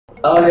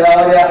Amarya.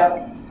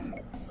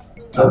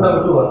 Sannan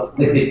mutuwa.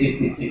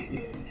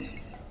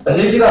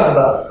 Ashe kina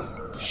kusa.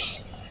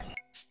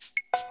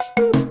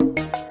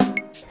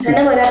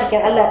 Sannan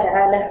mala'ikan Allah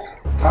ta'ala.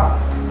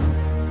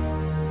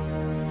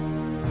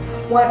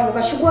 Wato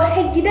ka shigo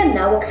har gidan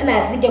nawa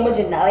kana zige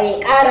mijin nawa ya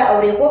ƙara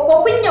aure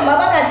ko kunya ma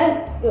baka jin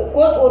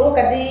ko tsoro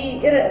ka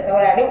ji irin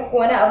saurare ko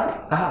wani abu?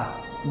 A'a,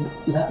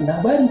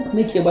 labari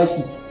nake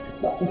bashi.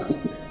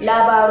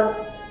 Labaru.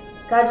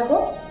 Ka ji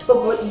ko?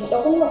 To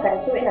da kuma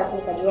makarantu ina so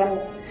ka ji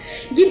wannan.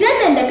 Gidan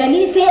nan daga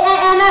ni sai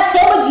ƴaƴana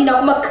sai mijina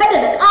kuma kada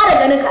na ƙara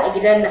ganin ka a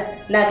gidan nan.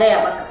 Na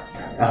gaya maka.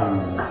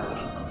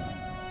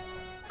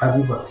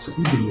 Habiba,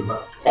 Sa'idu ne ba.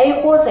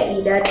 Ɗai ko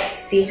Sa'ida ce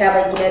sai ta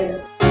bar gidan nan.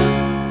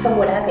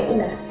 Saboda haka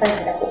ina son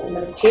ka daga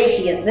umarce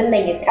shi yanzu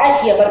nan ya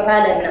tashi ya bar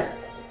falon nan.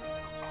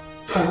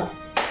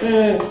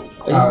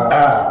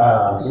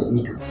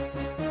 Sa'idu.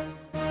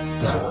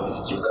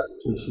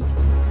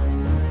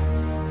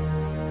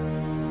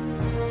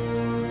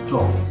 To,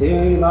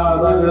 Sai na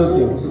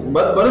zagaye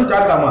barin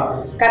taka ma.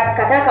 Ka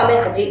taka mai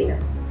ka je ina.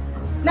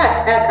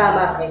 Na taka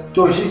ma kai.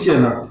 To shi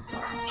kenan.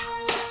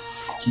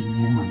 Kin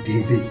yi mun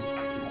daidai.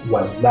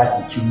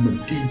 Wallahi kin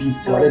mun daidai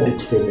tare da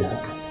kika yi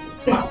haka.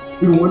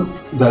 Irin wani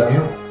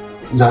zagayo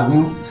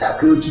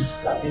ki.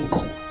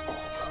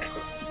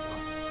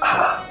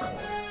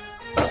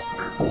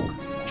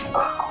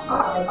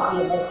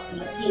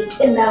 Sai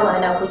cin nama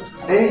na kuke.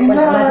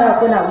 Ina maza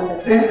kuna mun.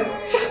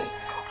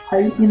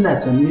 Ai ina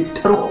sane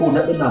tarko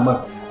na ina ma.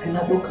 Ai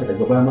na dauka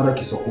daga baya mara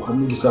ki sako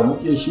hannu ki samu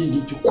iya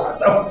shege ki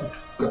kwada.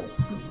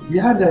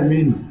 Ya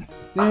dame ni.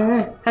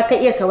 Haka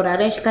iya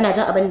sauraron shi kana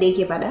jin abin da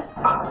yake faɗa?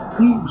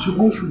 Ni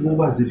shigo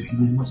ba zurfi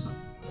ne masa.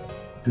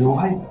 Da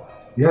wai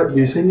ya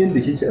bai san yadda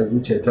kike a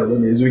zuciyata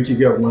bane yazo ki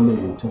ga wannan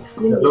zancen.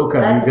 Ya dauka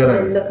ni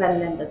gara. Lukan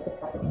nan da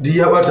suka. Duk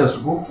ya bata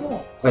su ko?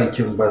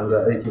 Aikin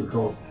banza aikin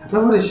kawai.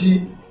 Saboda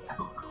shi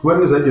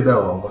wani sake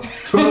dawowa ba.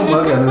 Tun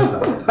maganin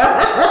sa.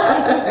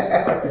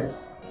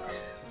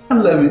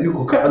 Allah mai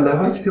iko kai Allah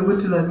ba ki kai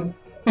tunani.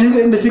 Ni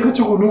inda kika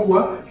ci kunu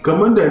kuwa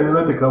kamar da ne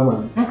za ta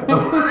kama ni.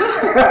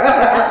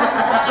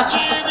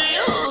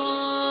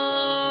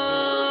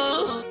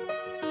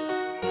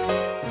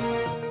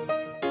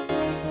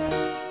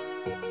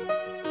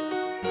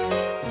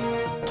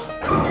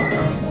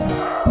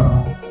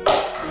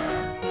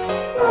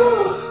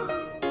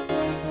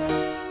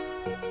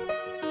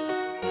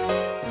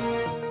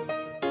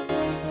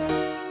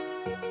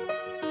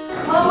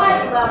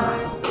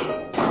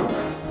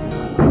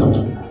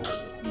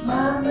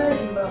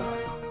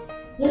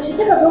 Yaushe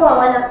kika zo wa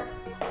mana?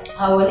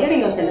 A wani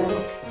irin yaushe na zo?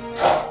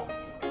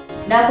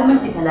 Na fi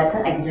minti 30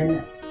 a gidan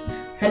nan.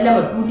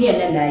 Sallama duniyar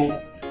nan na yi.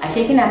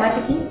 Ashe kina ma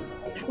ciki?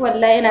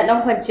 Wallahi ina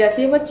dan kwanciya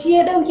sai bacci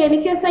ya dauke ni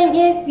kin san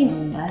AC.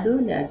 A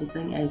dole a ji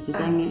sanyi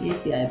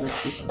AC a yi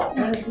bacci.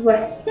 Zuwa.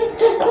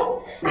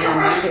 Ina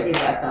ma daɗe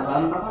ba a saba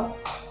ba.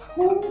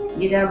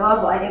 Gida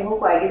babu a ɗaya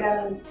boko a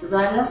gidan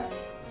zana?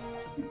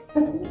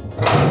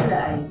 Da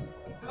a yi.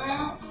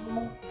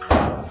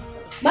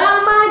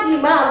 Mama.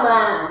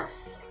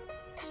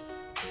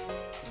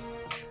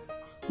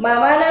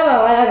 Mama na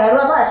ga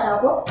ruwa ba a sha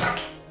ko?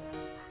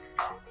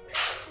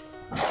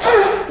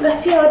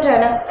 Lafiya wata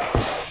nan.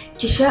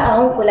 Ki sha a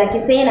hankula ki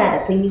sai yana da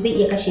sanyi zai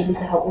iya kashe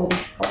miki haƙori.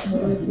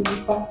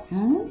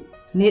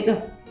 Ne ɗin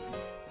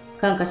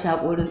kan kashe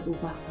haƙorin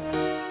tsufa.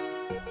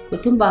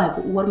 Mutum ba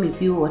haifi uwar mai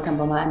fiyo watan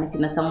ba ma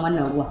na san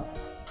wannan ruwa.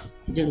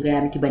 Jin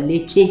gaya miki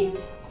balle ke.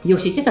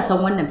 Yaushe kika san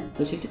wannan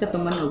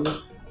ruwa?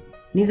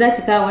 Ni za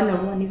ki kawo wannan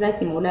ruwa, ni za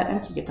ki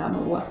wulaƙanci ki kawo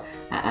ruwa.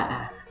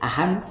 A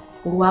hannu.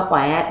 Ruwa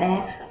kwaya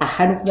ɗaya a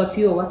hannu kuma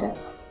fiyo wata.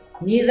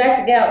 Ni za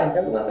ki gaya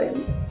wancan ruwa sanyi.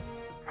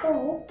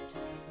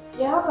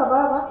 Ya haka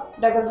baba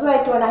daga zuwa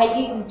ita wani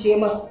haƙiƙi ce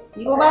min.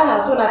 Ko ba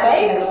na so na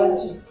tashi daga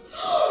bacci.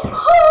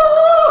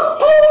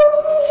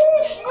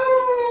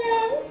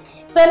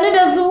 Sannu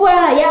da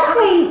zuwa ya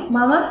akwai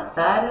mama.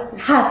 Saratu.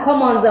 Ha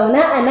come on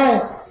zauna a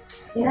nan.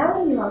 Ina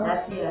wani mama? Na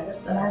tsira da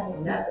tsara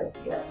da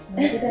gajiya.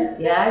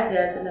 Ya ji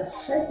ya tsira.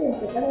 Shakin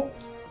ki kana.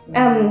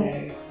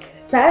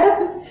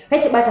 Sa'adatu,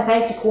 kake bata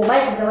kayan ki koma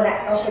ki zauna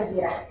a kan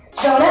kujera.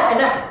 Zauna a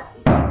nan.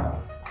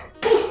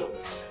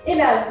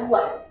 Ina zuwa.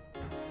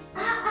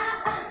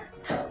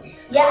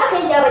 Ya aka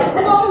yi ya baki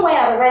kuma mun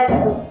waya ba za ki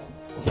zo.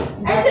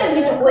 Ai sai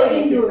miki koyi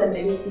miki zan da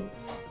miki.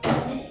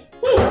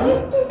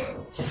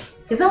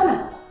 Ki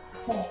zauna.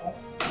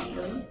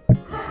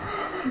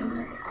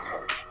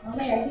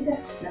 Mama ya gida.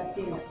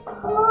 Lafiya.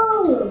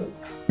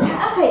 Ya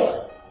aka yi.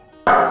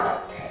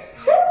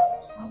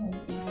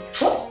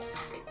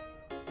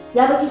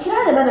 Ya baki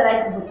kira da bada za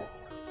ki zo.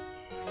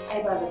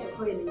 Ai ba ta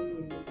koyi da ni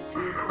ne.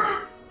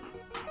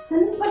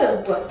 Sun fara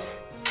zuwa.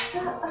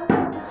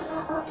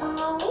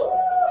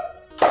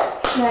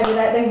 Na ji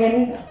daɗin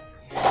gani.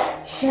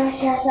 Sha.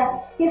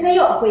 Kin san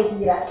yau akwai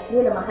hira.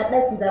 Dole ma har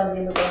ɗaki za mu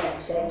je mu zauna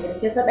a shayin gida.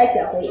 Kin san ɗaki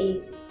akwai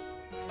AC.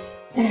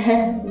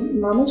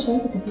 Maman shi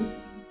ki tafi.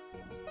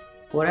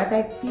 Kora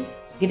ta ki?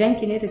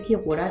 Gidanki ne take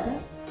kora ta?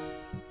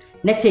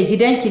 Na ce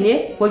gidanki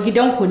ne ko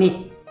gidanku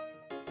ne?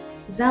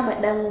 Za mu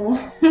ɗan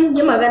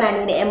yi magana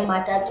ne da 'yan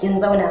mata kin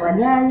zauna ba.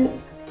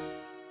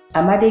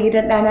 Amma dai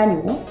gidan ɗana ne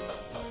ko?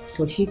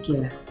 To shi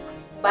kenan.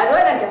 Ba da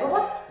wannan tafi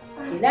ba?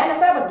 Ina na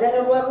saba da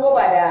ruwan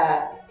roba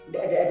da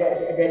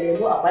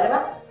lemo a kwalba?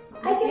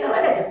 Ai kin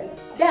da tafi.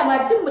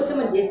 Dama duk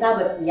mutumin da ya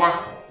saba tsiya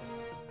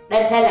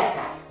dan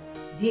talaka,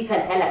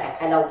 jikan talaka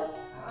kalau.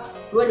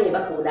 Dole ya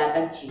baka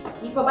wulakanci.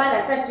 Ni fa ba na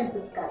son cin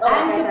fuska.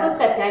 An ci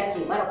fuskar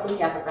take mara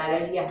kunya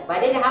fitsararriya. Ba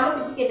dai da Hamisu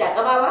kike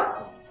takama ba?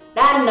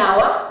 Ɗan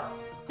nawa?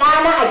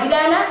 Ɗana a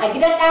gidana? A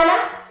gidan ɗana?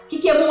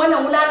 Kike mun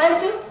wannan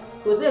wulakancin?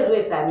 To zai zo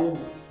ya same ni.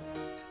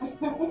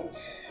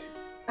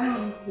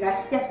 Ga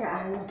shi tashi a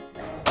hannu.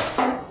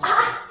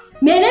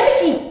 Mene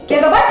miki? Ke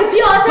gaba ki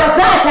fiye wata? Ba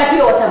za a sha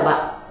fiye watan ba.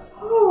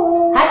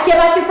 Har ke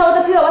ba ki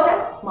sauta fiye wata?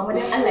 Mama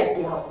dan Allah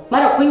ki hau.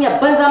 Mara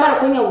kunya banza mara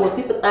kunya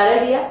wofi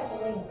fitsararriya.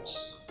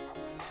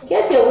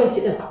 Ke ce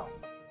wunci din.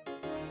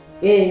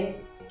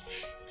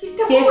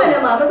 Ta kuma da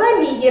mama za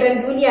mu yi hirar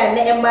duniya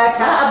na 'yan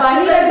mata. A'a ba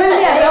hirar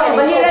duniya za ku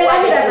ba hirar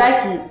lahira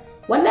zaki.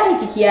 Wallahi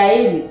ki kiyaye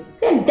ni.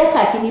 Sai in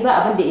daka ki ni ba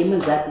abin da yi min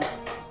zafi.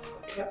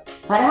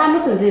 Har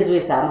Hamisun zai zo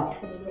ya samu.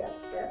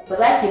 Ba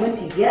za ki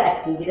minti 5 a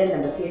cikin gidan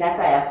nan ba sai na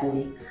sa ya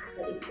kore.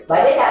 Ba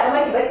dai da abin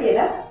maki ba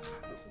kenan?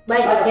 Ba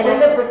ki kenan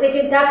bai fa sai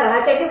kin taka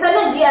hace ki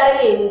sanan jiya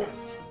rage ni.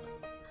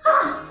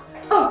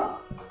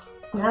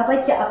 Na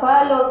baki a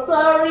falo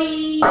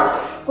sorry.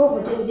 Ko mu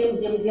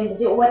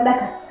je uwan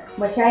daka.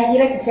 Mu sha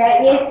hira ki sha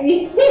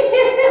AC.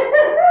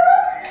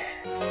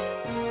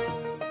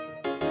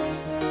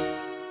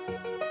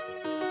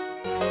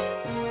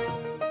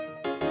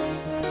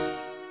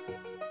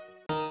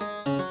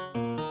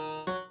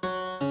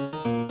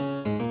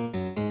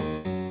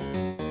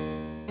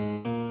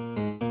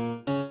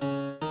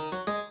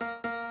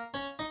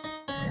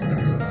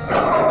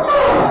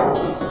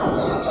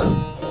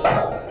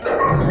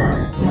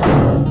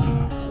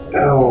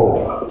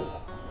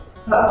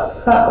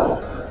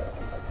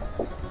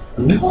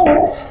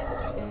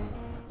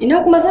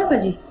 Ina kuma za ka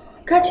je?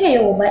 Ka ce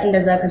yau ba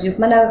inda za ka je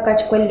kuma na ka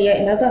ci kwalliya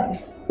ina za ka?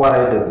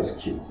 Kwarai da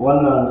gaske.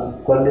 Wannan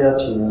kwalliya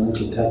ce na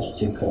miki ta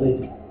kike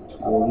kadai.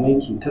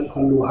 Wannan ki ta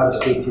kallo har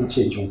sai kin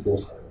ce kin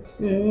kosa.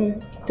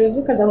 To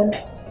zo ka zauna.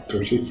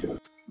 To shi ke.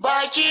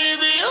 Baki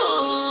biyu.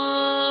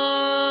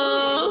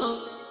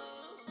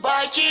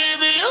 Baki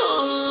biyu.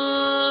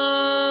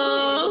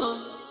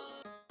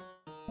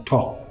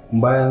 To,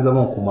 bayan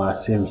zaman kuma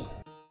sai me?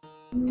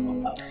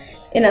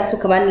 Ina so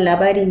ka bani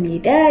labari mai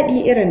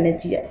daɗi irin na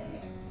jiya.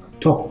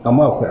 To,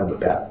 amma akwai abu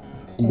ɗaya.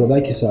 Ba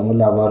za ki samu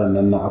labarin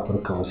nan na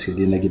Afirka ba sai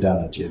dai na gida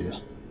Najeriya.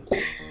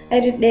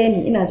 Ai duk ɗaya ne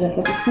ina jin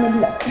ka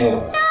bismillah.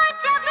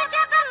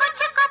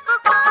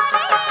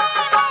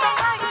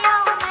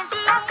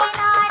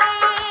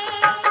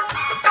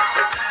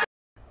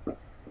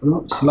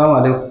 Assalamu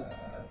alaikum.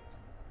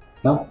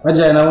 Na,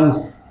 ajiya na wuni.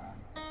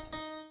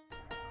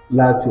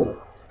 Lafiya.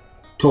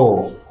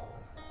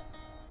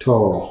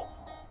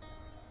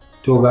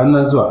 To ga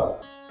nan zuwa.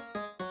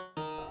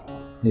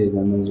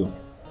 Ga nan zuwa.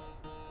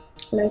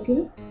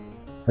 Lafiya?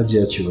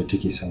 Hajiya ce wata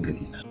take son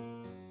gani na.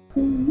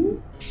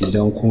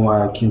 Idan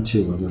kuma kin ce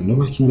ba zan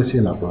ba kin ga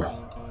sai na fara.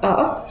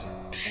 A'a.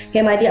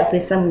 Kai ma dai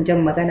akwai son jan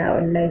magana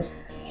wallahi.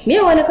 Me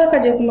wani kaka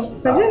je kuma?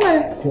 Ka je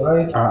mana. To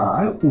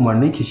ai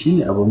umarni ki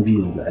shine abin bi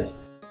yanzu ai.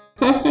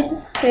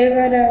 Kai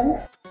ba da.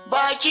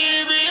 Baki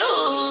biyu.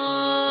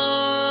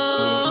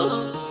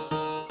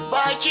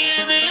 Baki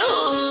biyu.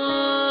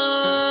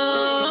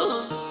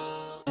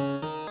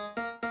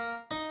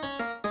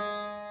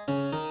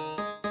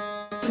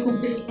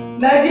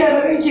 Lafiya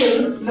da kake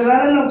da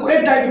ranar nan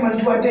koyar taki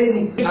mantuwa ta yi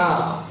ne.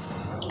 Ta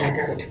ba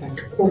ta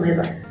manta komai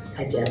ba,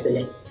 Hajiya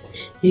Zulai.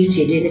 Ni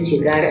ce dai nace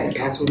gara in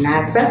taso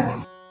na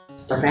san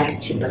ba za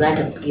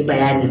ta yi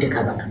bayani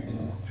duka ba.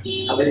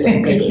 Abin da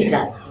kai da ita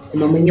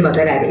kuma mun yi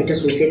magana da ita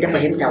sosai ta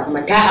fahimta kuma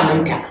ta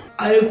aminta.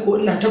 Ai ko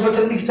ina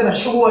tabbatar miki tana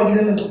shigowa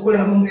gidan nan ta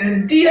kora min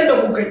bayani duk yadda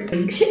kuka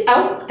yi. Shi ta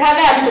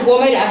gaya miki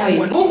komai da aka yi.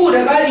 Bugu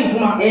da ƙari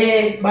kuma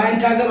bayan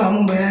ta gama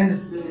min bayanin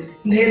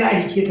na yana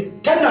aike ta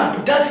tana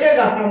fita sai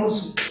ga ta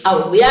musu.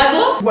 Au ya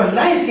zo?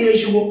 Wallahi sai ya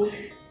shigo.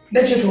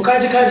 Na ce to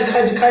kaji ba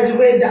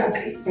yadda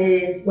aka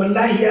yi.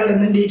 Wallahi yaron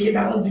nan da yake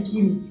da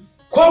arziki ne.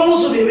 Ko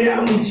musu bai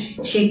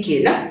amince. Shi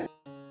kenan.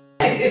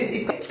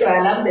 To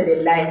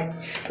alhamdulillah.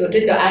 To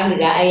tun da an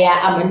riga ai ya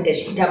aminta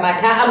shi ta ma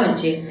ta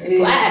amince.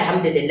 To ai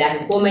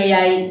alhamdulillah komai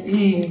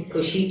yayi.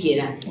 To shi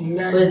kenan. To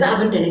yanzu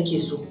abin da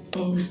nake so.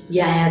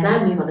 Yaya za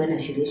mu yi magana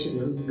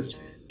shirye-shiryen biki?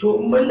 To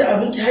in banda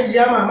abinki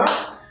Hajiya mama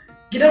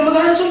gidan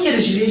maza soke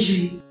da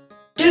shirye-shirye.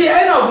 Shiri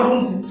ai na gurin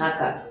ku.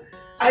 Haka.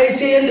 Ai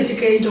sai yanda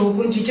kika yanke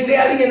hukunci kin ga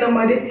yarinyar nan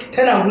ma dai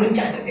tana gurin ki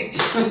a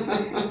takaice.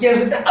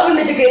 Yanzu da abin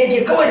da kika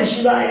yanke kawai da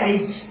shi za a yi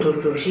aiki.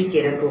 To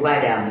shikenan to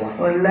ba damuwa.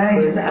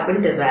 Wallahi. Yanzu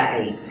abin da za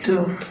a yi.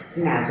 To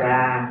ina ga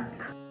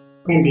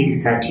nan dai da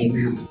sati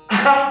 2.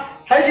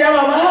 Hajiya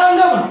mama an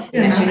gama.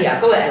 Ina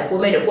shirya kawai a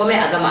komai da komai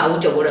a gama a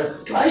wuce gurin.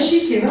 To ai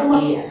shikenan ma.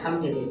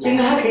 Alhamdulillah. Kin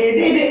ga haka ya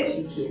daidai.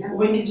 Shikenan.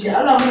 Ubangiji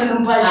Allah mana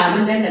numfashi.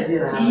 Amin dan da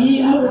zira.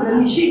 Mu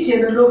gani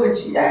shikenan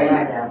lokaci yayi.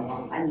 Ba damuwa.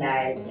 Allah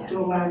ya yarda.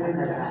 To ma ga.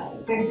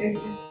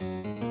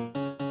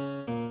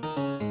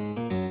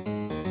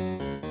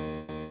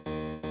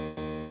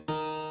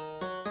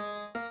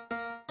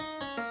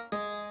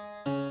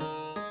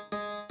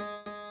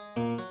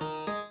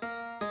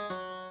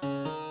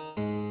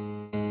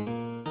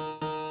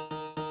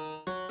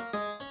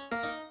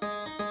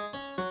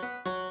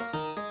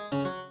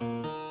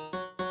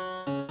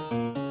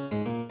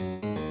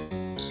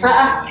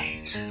 A'a,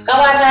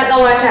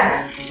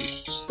 ƙawata.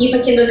 Ni fa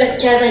kin ga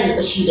gaskiya zan yi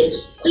bashi da ki.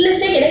 Kullum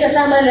sai ki daga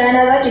samun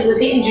rana za ki zo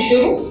sai in ji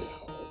shiru.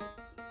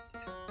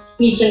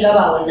 Ni kin ga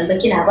ba wannan ba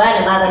kina ba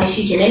da magani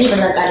shi kenan ni ba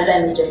zan ƙara da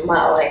miki kuma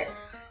a waya.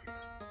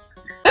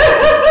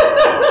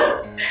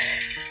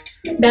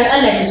 Dan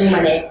Allah ki zo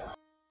mana yau.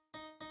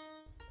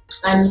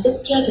 Ani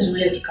gaskiya ki zo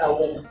yau ki kawo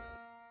wannan.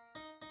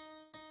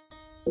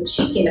 To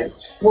shi kenan.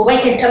 Gobe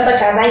kin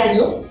tabbata za ki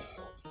zo?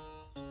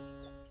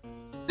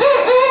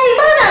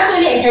 Ba na so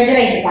ne in ta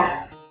jiran ki fa.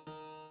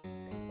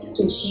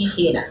 To shi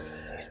kenan.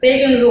 Sai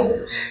kin zo.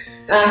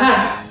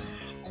 Aha.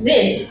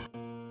 Zai ji.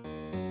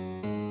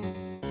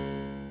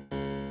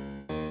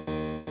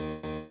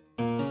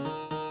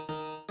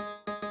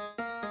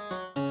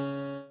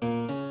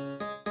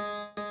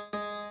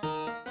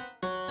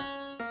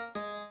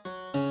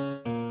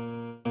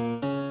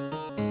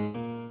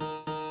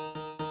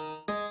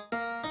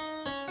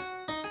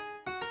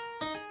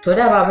 To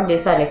da abin da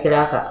yasa na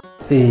kira ka.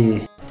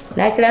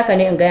 Na kira ka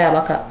ne in gaya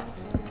maka.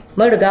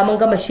 Mun riga mun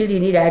gama shiri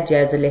ni da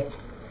Hajiya Zulai.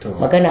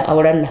 Magana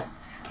auren nan.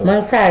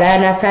 Mun sa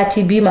rana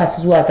sati 2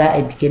 masu zuwa za a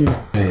yi bikin nan.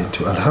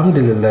 To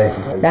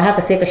alhamdulillah. Dan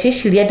haka sai ka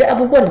shirya duk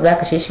abubuwan da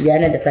zaka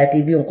shirya nan da sati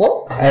 2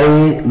 ko?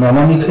 Ai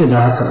mama ni kai na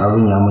hakan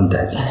abin ya mun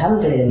daɗi.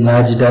 Alhamdulillah.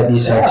 Na ji daɗi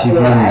sati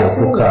 2 da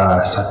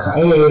kuka saka.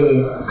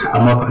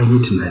 Amma fa yi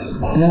tunani.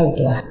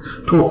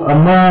 To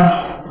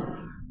amma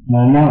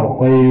mama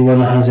akwai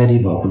wani hanzari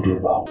ba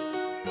gudu ba.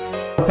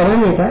 Kamar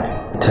me ba?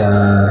 Ta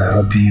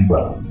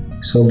Habiba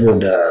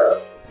saboda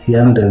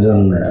yanda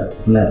zan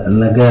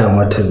na gaya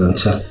mata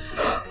zancen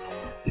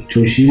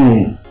to shi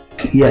ne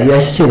ya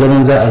kike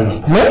ganin za a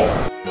yi ne?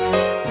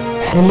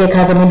 Lalle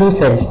ka zama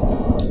dusari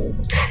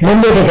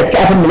lalle da gaske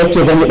abin da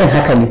nake gani din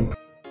haka ne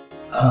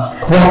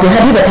wato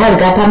Habiba ta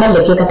riga ta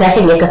mallake ka ta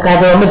shirya ka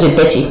zama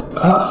mijinta ce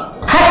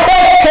har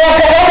sai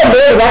ka da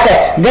yau za ka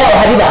ga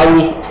Habiba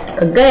aure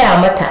ka gaya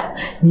mata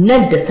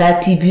nan da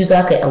sati 2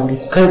 za ka yi aure.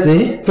 Kai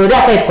tsaye? To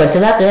da kai kwanta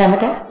za ka gaya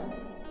mata?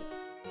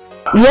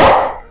 Ya?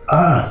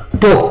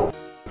 To.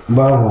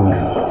 Babu wani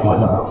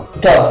abu.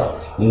 To.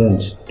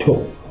 Yanzu.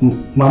 To.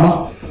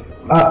 Mama,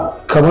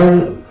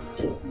 kamar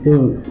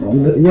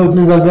yau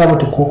din zan gaya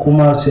mata ko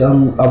kuma sai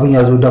abin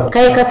ya zo da.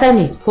 Kai ka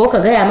sani ko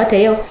ka gaya mata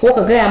yau ko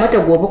ka gaya mata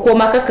gobe ko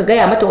ma kar ka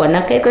gaya mata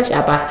wannan kai ka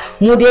shafa.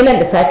 Mu dai nan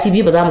da sati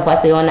 2 ba za mu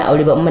fasa yi wannan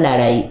aure ba in muna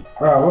raye.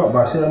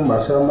 Ba sai an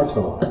mata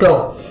ba.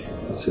 To.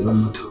 Sai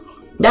an mata.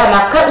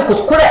 Dama kan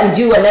kuskura in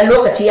ji wannan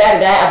lokaci ya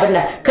riga ya abin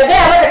nan ka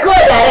gaya mata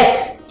kawai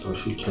direct to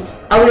shikenan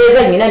aure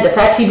zan yi nan da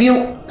sati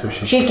 2 to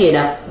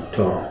shikenan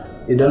to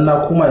idan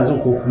na koma yanzu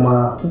ko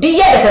kuma duk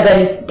yadda ka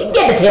gani duk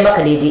yadda ta yi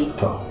maka daidai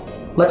to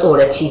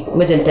matsoraci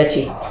mijinta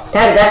ce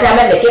ta riga ta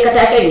mallake ka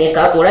ta shanye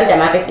ka tsoron da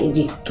ma kake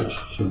ji to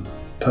shikenan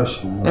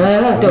tashi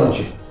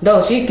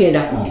to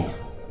shikenan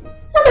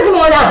haka ji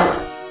wani abu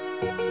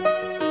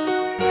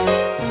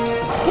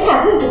ina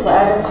jin ta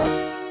sa'adatu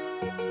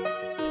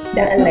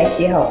dan Allah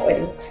ke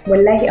haƙuri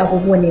wallahi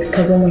abubuwan ne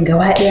suka zo min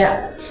gaba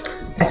ɗaya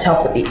a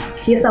cakuɗe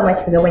shi yasa ma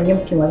kika ga ban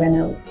yanke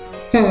magana ba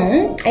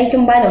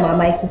aikin bani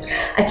mamaki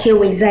a ce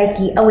wai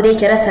zaki aure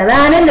ki rasa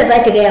ranar da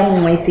zaki gaya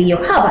mun wai sai yau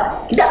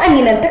haba idan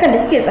aminan takan da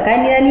kike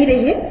tsakani na ni da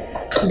ke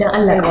dan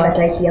Allah ka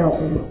mata ki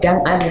haƙuri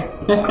dan Allah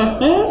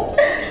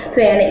to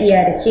yana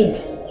iya da ke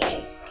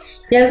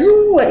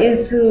yanzu wa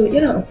isu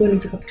irin akwai ne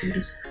kika fito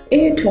da su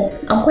to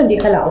akwai dai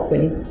kala uku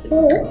ne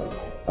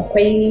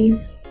akwai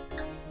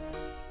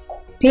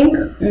pink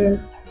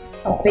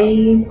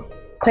akwai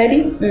fari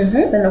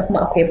sannan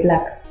kuma akwai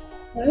black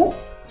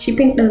shi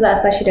pink din za a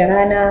sa shi da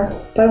rana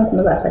farin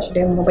kuma za a sa shi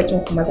da yamma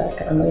bakin kuma za a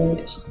kaɗa mai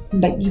da shi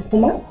baki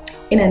kuma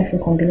ina nufin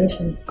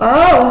combination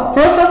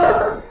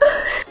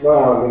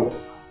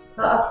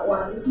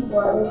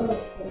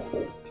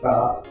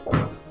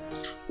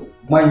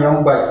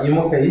manyan baki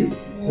muka yi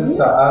su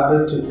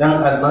sa'adatu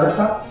yan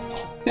albarka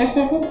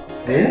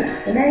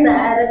ina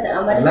sa'adatu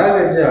amarya na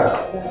gajiya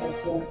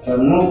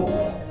sannu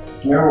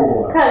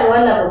yawwa kan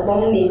wannan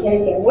babban mai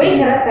kirkin wai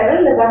ka rasa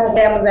ran da za ta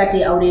gaya mu za ta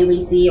yi aure wai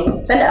sai yau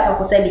sanda aka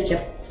kusa bikin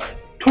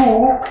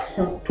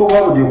to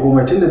babu dai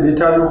komai tunda dai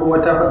ta zo kuma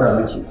ta faɗa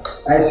miki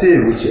ai sai ya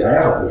wuce ai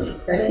haƙuri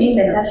shi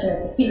da tashi na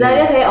tafi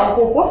zare ka yi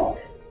anko ko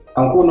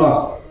anko nawa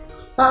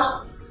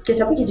ki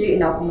tafi ki je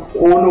ina kuma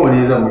ko nawa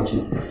ne zan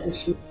miki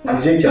ki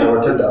je ki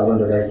aiwatar da abin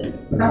da zaki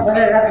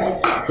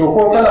to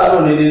ko kala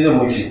nawa ne dai zan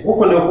miki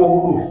 3 ne ko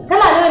 4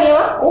 kala nawa ne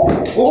wa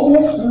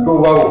 3 to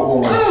babu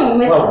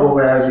komai ba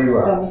komai ya ji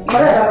ba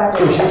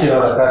to shi ke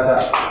rakata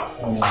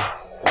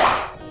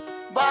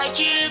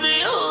baki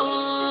biyu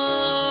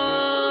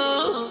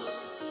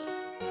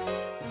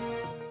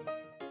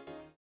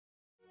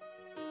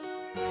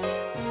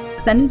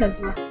sani da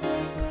zuwa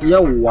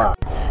yawwa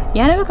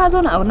ya naga ka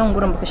zauna a wannan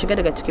gurin baka shiga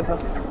daga ciki ba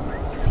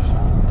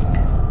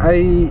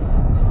ai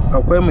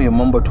akwai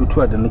muhimman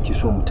batutuwa da nake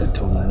so mu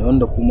tattauna ne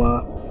wanda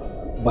kuma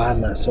ba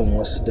na son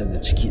wasu daga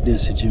ciki din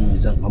su ji me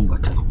zan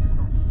ambata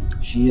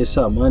shi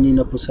yasa ma ni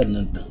na fi son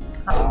nan din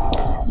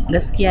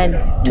gaskiya ne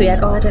to ya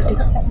kawata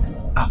take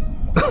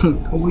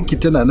wanki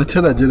tana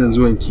jiran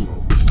zuwanki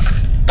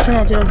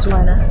tana jiran zuwa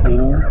na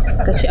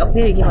ka ce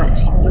akwai rigima a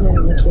cikin gidan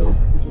da nake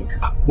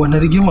wani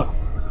rigima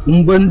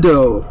in ban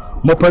da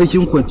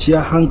mafarkin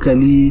kwanciya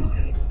hankali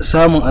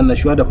samun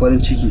annashuwa da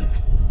farin ciki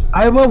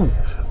ai babu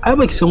ai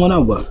baki san wani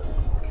abu ba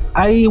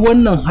ai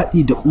wannan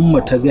haɗi da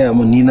umma ta gaya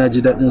min ni na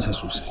ji daɗinsa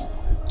sosai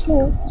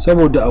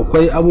saboda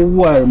akwai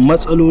abubuwa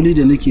matsaloli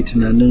da nake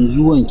tunanin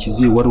zuwanki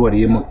zai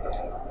warware min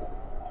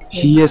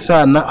shi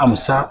yasa na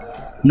amsa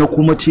na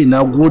kuma ce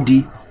na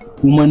gode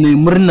kuma na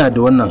murna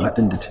da wannan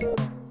haɗin da ta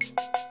yi.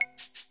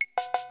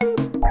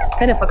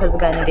 Kada fa ka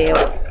zuga ni da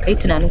yawa kai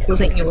tunanin ko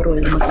zan iya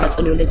warware maka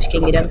matsalolin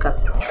cikin gidanka.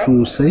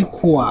 Sosai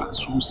kuwa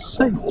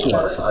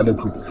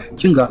Sa'adatu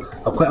kin ga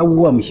akwai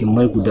abubuwa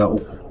muhimmai guda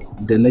uku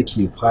da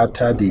nake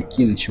fata da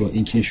yakin cewa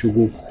in kin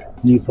shigo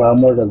ni fa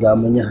mun riga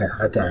mun yi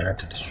hayata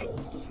da su.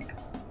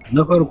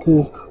 Na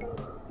farko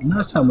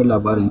na samu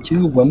labarin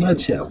kin gwana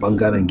ce a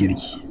bangaren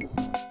girki.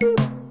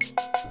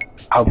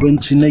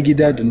 Abinci na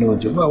gida da na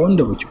waje ba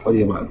wanda baki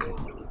kware ba kai.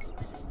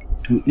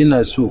 To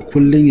ina so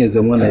kullun ya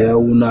zama na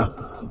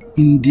yawuna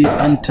in dai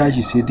an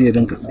tashi sai dai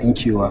rinka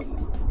tsinkewa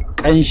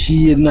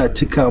kanshi yana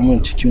cika min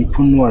cikin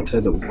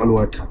kunnuwata da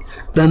kwakwalwata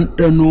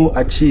ɗanɗano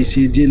a ce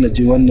sai dai na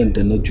ji wannan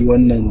da na ji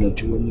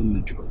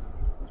wannan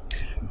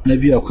na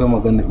biyu akwai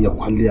magana iya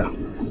kwalliya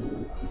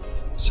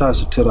sa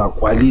sutura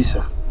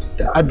kwalisa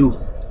da ado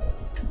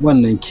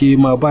wannan ke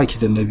ma baki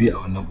da nabi a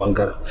wannan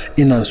bangaren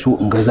ina so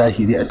in ga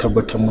zahiri a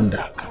tabbatar min da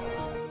haka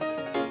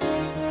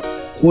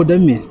ko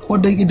dan me ko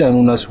dan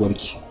idanuna su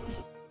warke.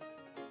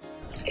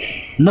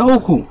 Na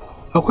uku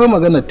akwai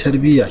maganar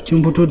tarbiyya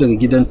kin fito daga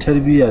gidan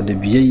tarbiyya da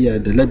biyayya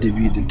da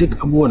ladabi da duk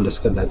abubuwan da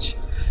suka dace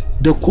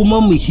da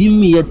kuma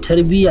muhimmiyar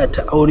tarbiyya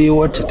ta aure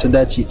wacce ta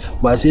dace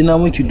ba sai na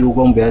miki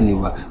dogon bayani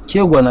ba ke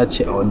gwana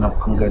ce a wannan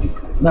bangare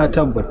na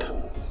tabbata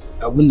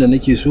abinda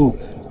nake so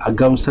a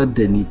gamsar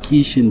da ni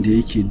kishin da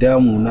yake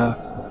damuna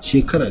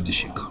shekara da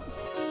shekaru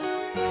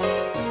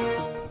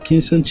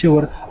kin san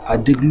cewar a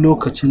duk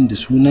lokacin da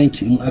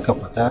sunanki in aka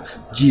faɗa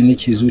ji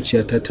nake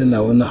zuciyata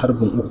tana wani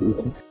harbin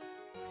uku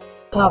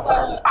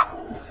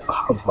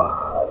Haba,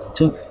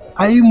 tun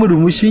ai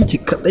murmushinki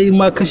kadai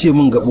ma kashe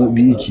min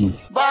gabobi yake.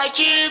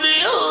 Baki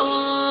biyu.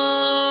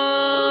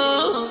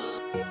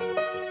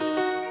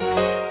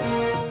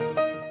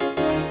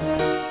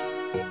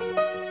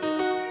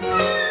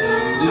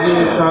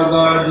 Idan ka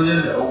ga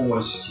yadda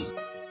abubuwan suke.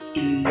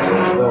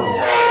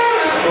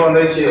 So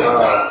nake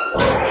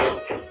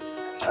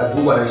a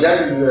duba da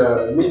jari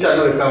mita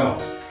nawa kama.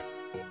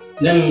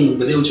 Nan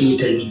ba zai wuce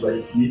mita 2 ba.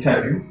 Mita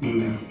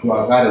 2? To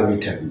a ƙara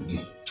mita 2 ne.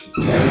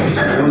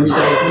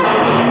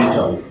 Mita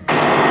 2?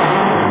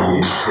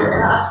 Shi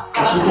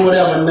kuma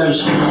daman nan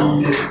shi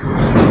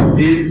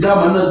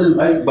daman nan din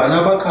ai ba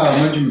na baka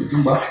majin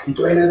mutum ba.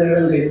 to ai na da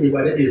ranga yake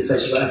ba da sa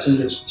shi ba a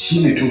canza shi.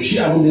 Shi ne to shi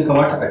abin da ya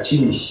kamata a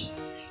cire shi.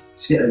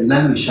 Sai a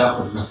ina ne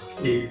shafin nan.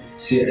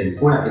 Sai a yi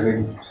koya da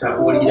gani.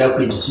 Sabuwar gida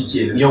firgici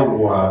kenan.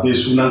 Yawwa bai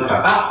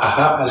sunanka.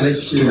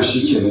 Alhaji kenan. To shi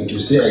kenan to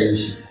sai a yi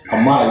shi.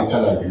 Amma a yi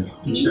kala biyu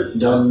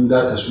don za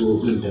ta so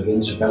bin da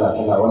gan shi kala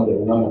wanda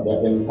wannan da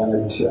gan kana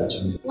bi sai a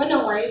canza. Wannan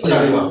waye?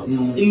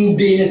 In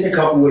dai na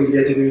saka uwar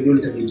gida ta gani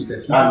dole ta firgita.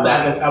 Ba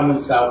sa ka samun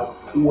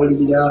uwar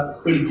gida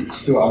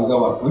firgici. To an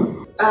gaba.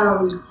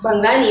 Ban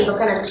gane ba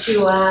kana ta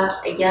cewa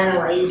a gyara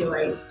waye da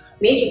waye.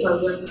 Me yake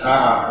faruwa?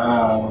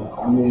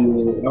 Me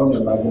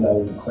launin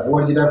labulaye.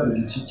 Uwar gida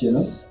firgici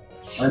kenan.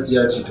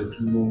 Hajiya ce ta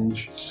tuno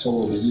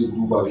saboda zai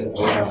duba ya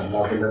aura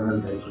labulan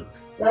nan da yake.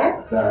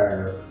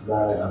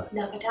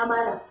 Dakata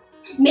mara.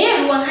 Me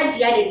ruwan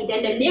hajiya da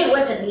gidan da me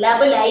ruwanta da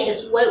labulaye da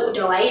su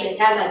da waye da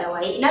taga da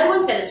waye ina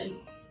ruwanta da su?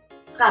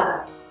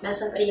 Kaga na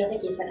san ƙarya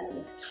kake faɗa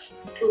min.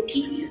 To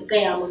fili ka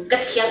gaya min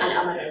gaskiyar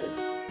al'amarin nan.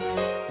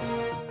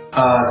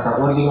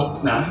 Sabon gida?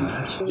 Na.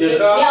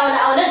 Ya wani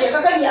auna je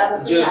ka kan ya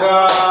abu. Je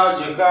ka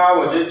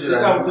waje jira.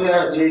 Sai ka fito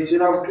ya je sai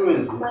na fito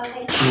yanzu.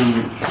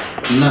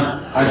 Na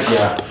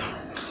hajiya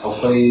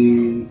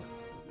akwai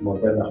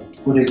magana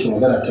ko da yake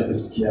magana ta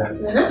gaskiya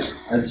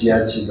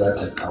ajiya ce za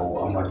ta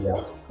kawo amarya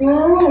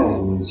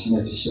shi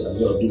ne ta shi a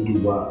zuwa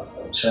duduba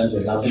canza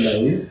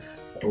labulaye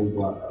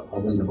abubuwa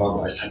abin da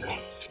babu a saka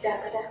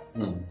dakata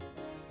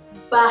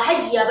ba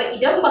hajiya ba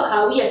idan ba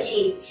kawuya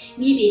ce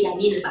ni bai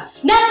dame ni ba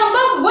na san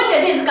babu wanda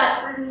zai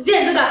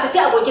zuga ka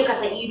sai abokin ka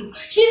Sa'idu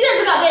shi zai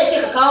zuga ga ya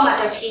ce ka kawo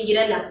mata cikin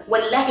gidan nan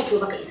wallahi to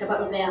baka isa ba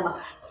in gaya maka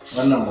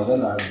wannan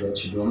magana a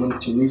ce domin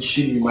tuni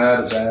shiri ma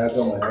ya riga ya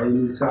gama ya yi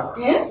nisa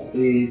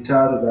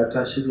ta riga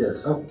ta shirya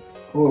tsaf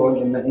kawai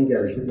wannan na in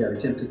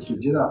gyarake-gyaraken take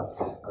jira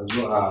a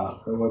zo a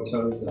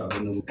aiwatar da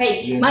abin da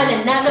kai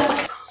malam na ga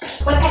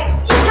baka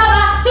isa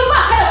ba tun ba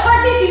ka da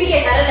kwasisi muke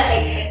tare da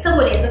kai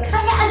saboda yanzu ka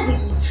yi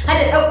arziki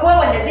hada ɗauko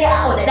wanda zai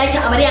auna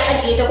ɗakin amarya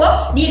ajiye ta ko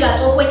ni ga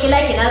tsohon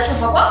kilaki na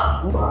tsufa ko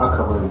ba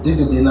haka ba duk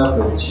da dai na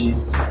fahimci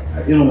a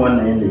irin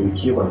wannan yanayi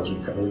ke ba ke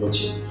kaɗai ba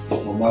ce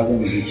amma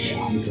zan yi ki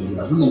hankali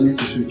abin da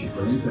nake so ki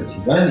fahimta ki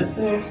gane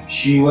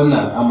shi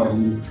wannan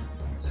al'amari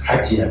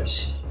hajiya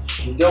ce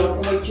idan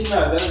kuma kina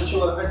ganin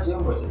cewa hajiyan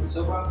ba ta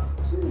isa ba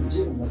sai in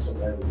je in mata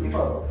gani ni ba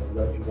ba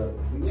zafi ba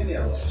ni ne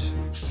a wasu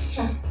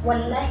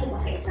wallahi ba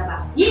kai isa ba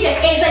ni da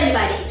kai zan yi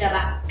ba da ita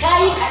ba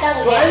kai kadan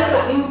to ai ka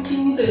in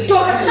kin yi da to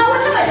ka kawo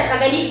wata mace ka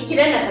gani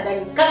gidan nan ka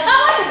gani ka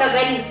kawo ta ka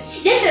gani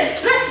yadda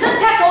zan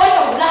taka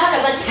wannan hula haka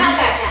zan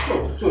taka ta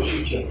to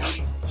shikenan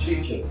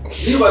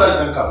ni ba zan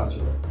tanka miki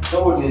ba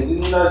saboda yanzu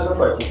ni na san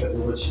baki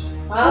kaɗai ba ce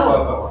ko ba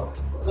ka ba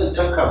zan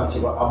tanka miki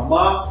ba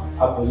amma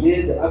abu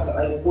ne da aka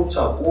aiko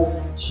sako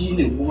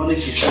shine kuma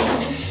nake son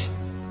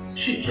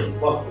shi ke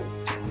ba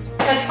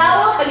ka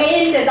kawo ka ga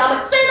yadda za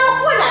mu sai na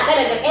kona ka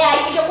daga kai ai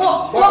kike ko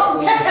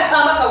tattaka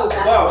maka wuta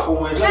ba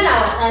komai kana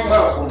wasa da ba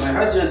komai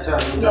hajjan ta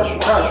da su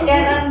ta shi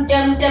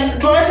dam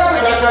to ai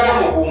sai ga ta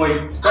gama komai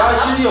ta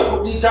shirya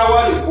kuɗi ta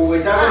ware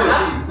komai ta gama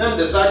shiri nan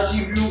da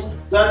sati biyu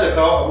za ta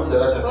kawo abin da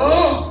za ta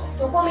kawo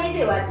to komai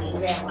zai watsi in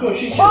gaya to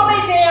shi komai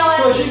sai ya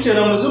watsi to shi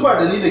kenan mu zuba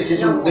da ni da ke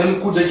dan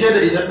ku da ke da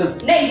ita din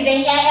nan gidan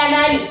ƴaƴana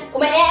ne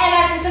kuma ƴaƴana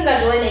sun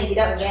gaji wannan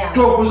gidan in gaya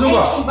to ku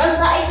zuba aikin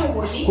banza aikin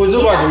gobe ku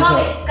zuba da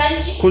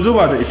ita ku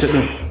zuba da ita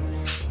din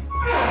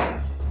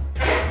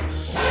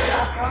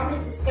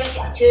iskanci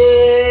a ce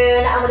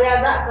na amarya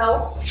za a kawo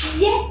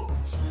ye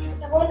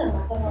ta wannan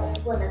mata ba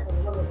wannan ta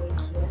ba ba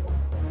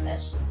ba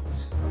shi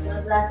amma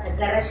za ka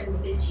ga rashin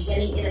mutunci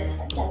ganin irin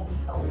da Allah zai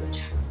kawo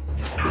ta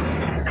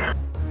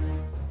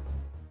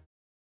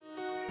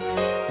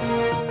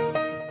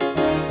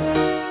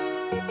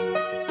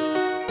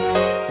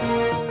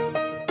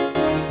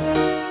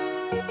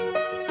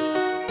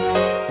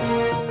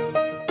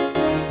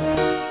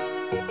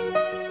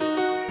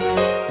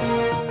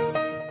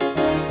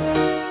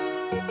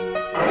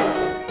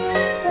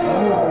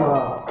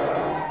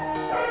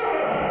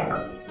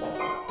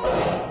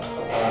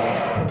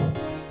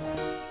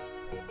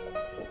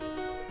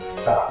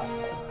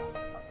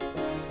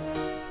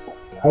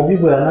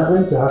Habiba na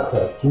ganki haka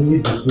kin yi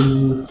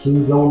dubi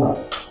kin zauna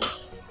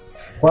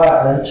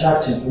ba dan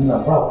chatting din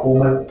nan ba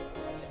komai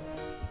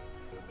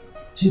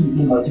TV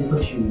din ma kin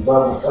fashi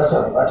ba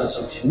bukatar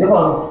sauki ne ba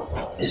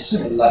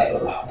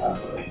bismillahir rahmanir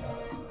rahim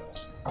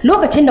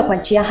lokacin da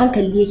kwanciyar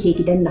hankali yake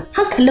gidan nan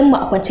hankalin mu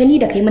a kwance ni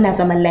da kai muna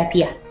zaman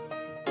lafiya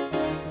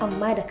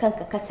amma da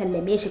kanka ka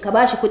sallame shi ka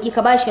bashi kuɗi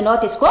ka bashi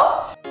notice ko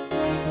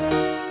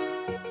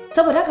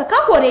saboda haka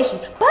ka kore shi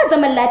ba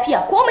zaman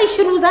lafiya komai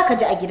shiru zaka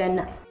ji a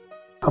gidan nan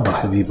Haba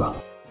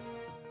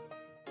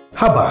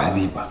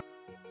Habiba,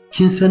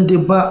 kin san dai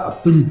ba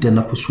abin da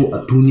na fi so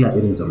a duniya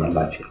irin zaman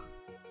lafiya.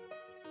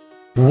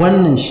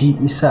 Wannan shi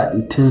isa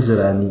itin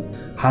zirani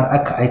har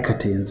aka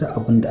aikata yanzu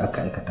abin da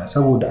aka aikata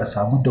saboda a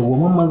samu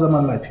dawwammamen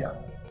zaman lafiya.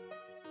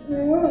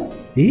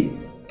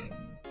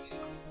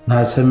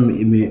 Na san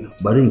me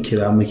barin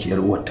kira miki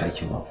yar uwar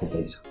take ma ku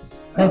gaisa.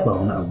 Ai ba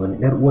wani abu ne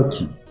yar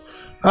uwarki.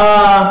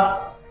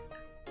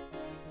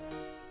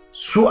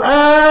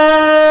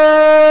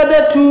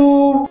 Su'adatu.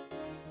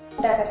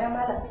 Dakata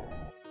malam.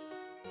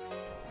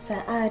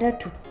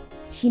 Sa'adatu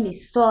shine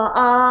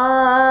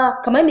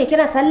sa'a kamar me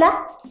kira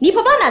sallah? Ni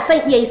fa bana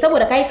son iya yi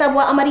saboda kai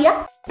sabuwar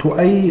amarya. To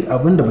ai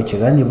abinda baki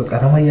gane ba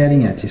karamar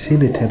yarinya ce sai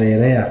da ta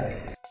rairaya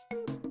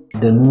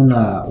da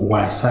nuna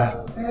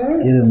wasa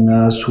irin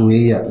na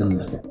soyayya din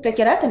nan. Ta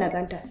kira ta na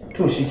ganta.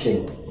 To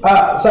shikenan.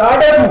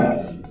 Sa'adatu.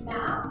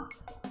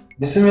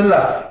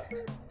 Bismillah.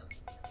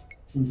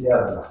 Ya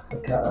Allah,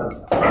 ta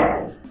arza.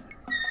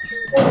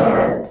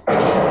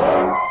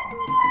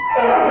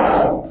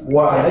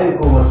 Wa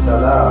alaikum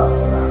assalam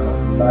wa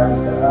rahmatullahi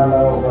ta'ala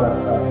wa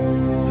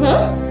barakatuh.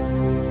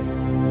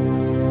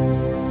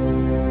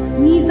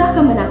 Ni zaka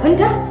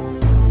munafanta?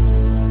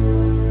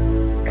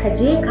 Ka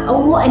je ka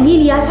auro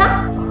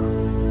aminiyata?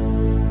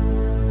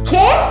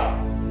 Ke?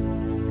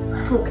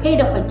 To kai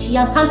da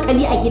kwanciyar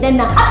hankali a gidan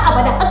nan har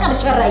abada har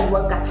ƙarshen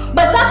rayuwarka.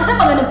 Ba za ka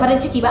taɓa ganin farin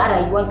ciki ba a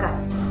rayuwarka.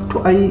 To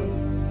ai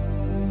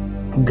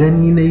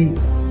gani nai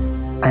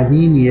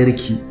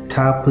aminiyarki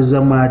ta fi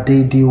zama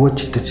daidai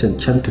wacce ta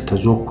cancanta ta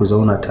zo ku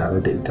zauna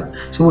tare da ita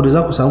saboda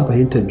za ku samu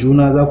fahimtar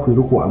juna za ku yi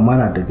riko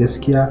amana da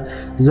gaskiya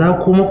za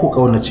kuma ku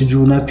ƙaunaci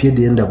juna fiye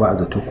da yadda ba a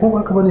zato ko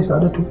ba ka bane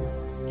Sa'adatu?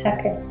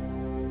 Haka.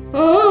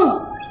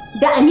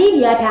 Da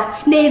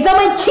aminiyata ne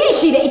zaman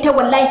kishi da ita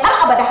wallahi har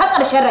abada har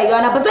ƙarshen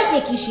rayuwana ba zan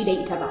iya kishi da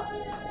ita ba.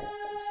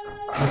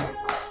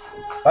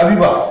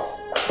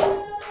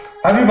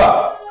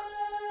 Habiba.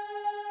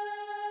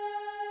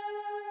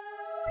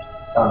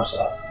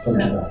 Amsa.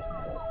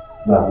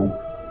 Babu.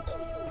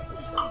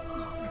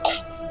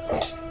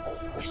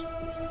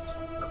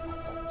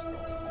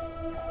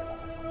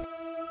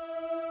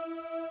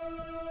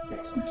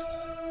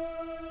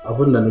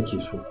 Abin da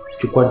nake so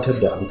ki kwantar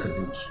da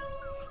hankalinki.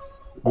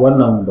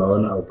 Wannan ba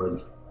wani abu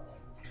bane.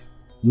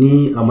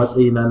 Ni a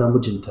matsayina na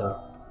mijinta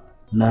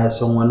na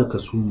san wani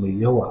kaso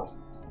mai yawa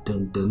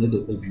dangane da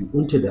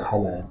ɗabi'unta da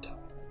halayenta.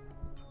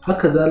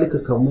 Haka zalika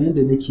kamar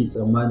yadda nake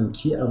tsammanin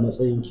ki a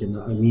matsayinki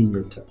na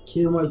aminiyarta,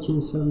 ke ma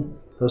kin san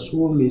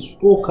kaso mai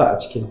tsoka a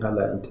cikin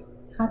halayenta.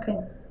 Haka.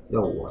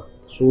 Yawwa,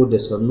 so da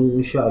sannu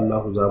insha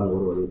Allah za mu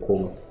warware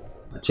komai.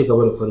 A ci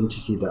gaba da farin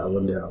ciki da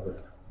abin da ya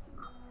bada.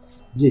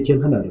 Jiya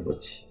kin hana ni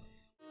bacci.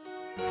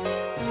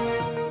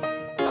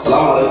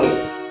 Assalamu alaikum.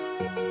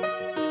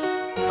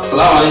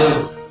 Assalamu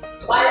alaikum.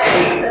 Wa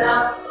alaikum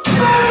salam.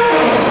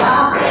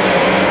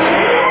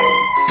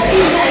 Sai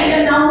ina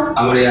idan nan.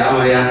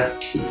 Amarya.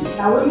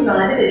 Na wuri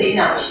zama da dai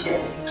ina shi da.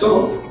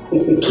 To.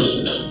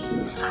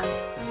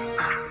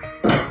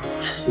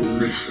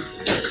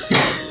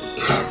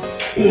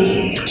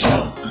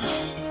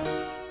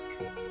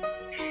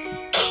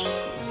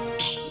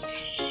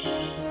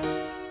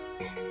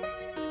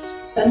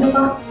 Sannu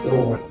ba?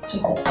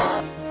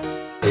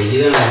 Bai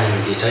gidan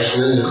bai tashi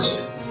nan da su.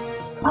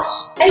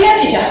 Ai ya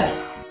fita.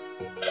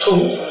 To.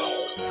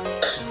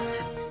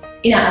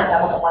 Ina an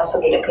samu kama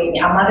saboda kai ne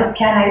amma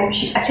gaskiya na yi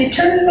fushi a ce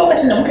tun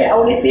lokacin da muka yi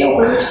aure sai yau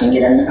ka zo cikin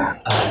gidan nan.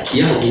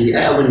 Ya haƙuri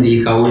ai abin da ya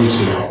kawo ni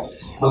kenan.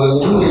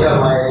 Maganganu da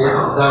dama ya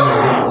zama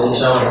da su ɗan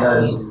shawarta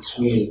da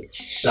su ne.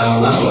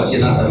 Dama na so a ce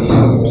na sami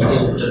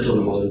sai ku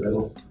tattauna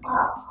maganganu.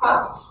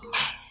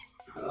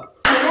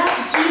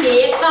 Munafiki ne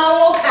ya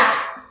kawo ka.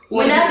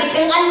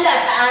 Munafikin Allah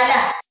ta'ala.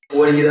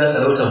 Uwar gida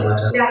sarautar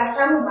mata. Da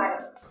ta mu ba.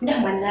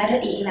 Daman na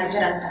daɗe ina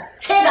jiran ka.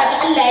 Sai gashi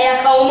Allah ya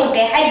kawo min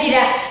kai har gida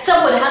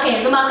saboda haka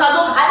yanzu ma ka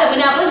zo ka haɗa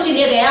munafunci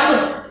ne ga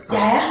yamin.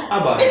 Yaya?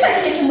 Aba. Me yasa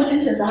kike cin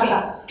mutuncin sa haka?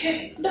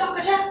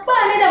 Dakata ba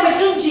ni da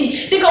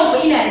mutunci. Dukan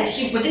ku ina da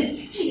ciki mutum.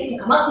 Ci yake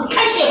kamar in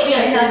kashe ku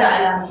yanzu da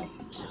alamu.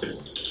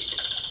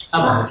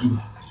 Aba Habiba.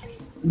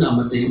 Ina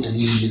matsayin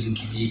aliyu da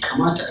suke yi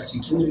kamata a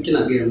cikin su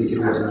kina gaya min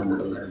irin waɗannan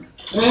maganganu.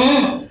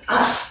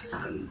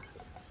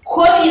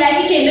 Ko ina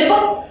kike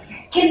nufin?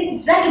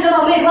 Kin za ki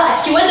zama mai ruwa a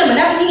cikin wannan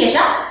munafikin ya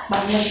sha? Ba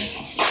ni shi.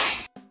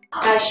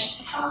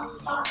 Tashi.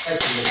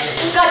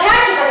 Ka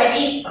tashi ka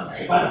tafi.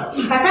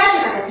 Ka tashi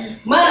ka tafi.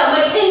 Mara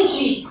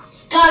mutunci.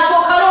 Ka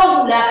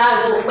cokaro hula ka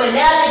zo.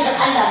 Munafiki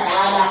Allah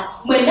ta'ala.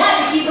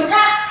 Munafiki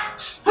fita.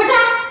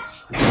 Fita.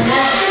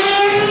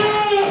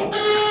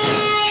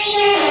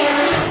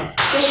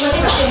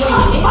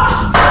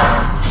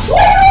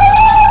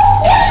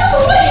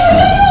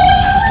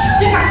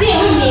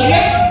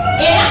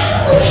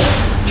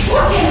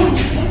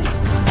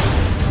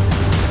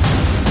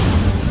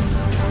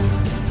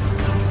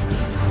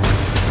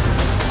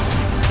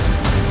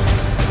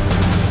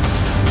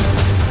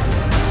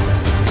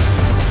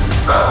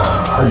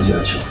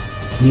 Hajiya ce,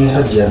 ni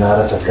hajiya na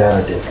rasa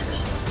gane da ni.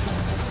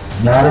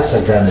 Na rasa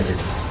gane da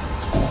ni.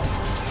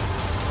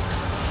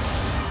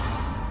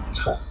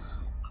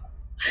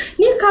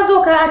 Ni ka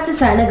zo ka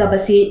atisa na gaba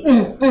sai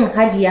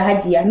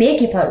hajiya me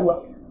yake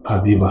faruwa?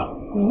 Habiba,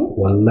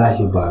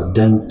 wallahi ba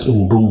dan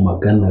kin bin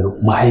maganar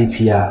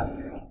mahaifiya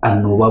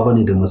annoba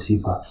bane da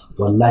masifa,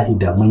 wallahi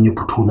da mun yi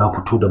fito na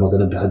fito da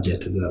maganar da hajiya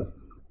ta gaya.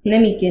 Na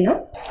me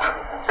kenan?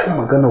 Kan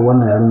maganar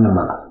wannan yarinya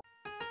mana.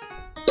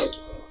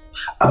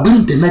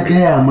 Abin da na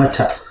gaya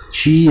mata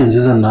shi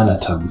yanzu zan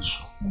nanata miki.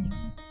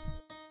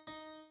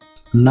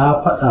 Na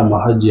faɗa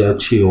ma hajiya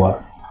cewa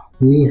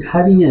ni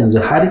har yanzu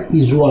har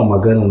zuwa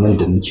maganar nan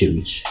da nake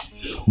miki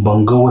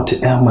ban ga wata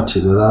ƴa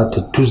mace da za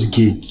ta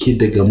tusge ki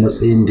daga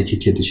matsayin da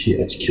kike da shi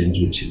a cikin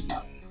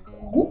zuciyarta.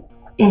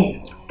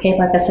 Kai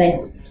fa ka sani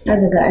na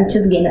ga an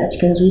cizge ni a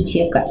cikin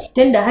zuciyarka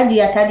tunda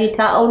hajiya ta je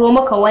ta auro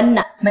maka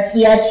wannan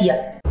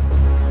matsiyaciya.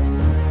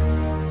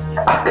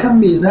 Akan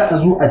me za a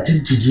zo a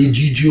jijjige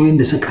jijiyoyin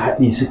da suka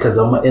haɗe suka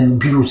zama ƴan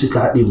biyu suka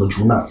haɗe ma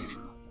juna?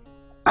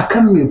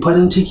 Akan me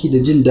farin ciki da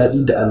jin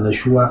daɗi da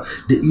annashuwa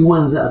da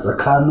iwanzu a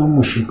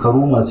tsakaninmu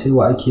shekaru masu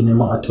yawa ake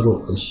neman a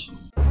tarwatsa shi?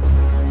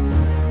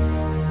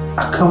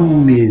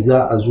 Akan me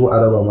za a zo a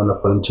raba mana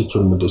farin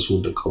cikinmu da so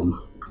da kauna?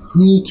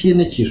 Ni ke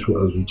nake so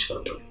a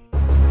zuciyata.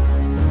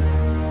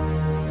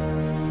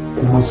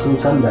 Kuma sun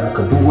san da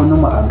haka duk wani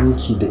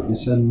ma'adoki da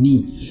isan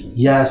ni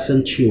ya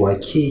san cewa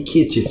ke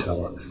ce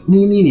tawa.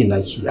 Ni ne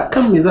naki.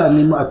 Akan me za a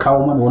nemi a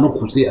kawo mana wani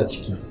kutse a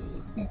ciki?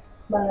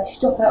 Ba shi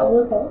to ka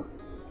aure ta.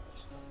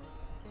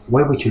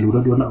 Wai baki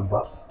lura da wani abu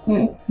ba?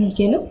 Me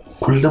kenan?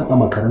 Kullum a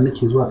makaran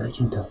nake zuwa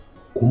ɗakin ta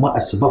kuma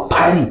asuba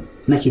fari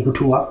nake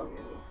fitowa.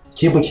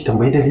 Ke baki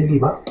tambayi dalili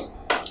ba?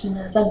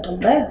 Ina zan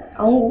tambaya.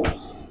 Ango.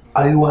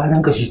 Ai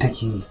warin gashi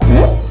take yi.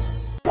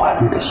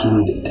 Warin gashi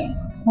ne da ita.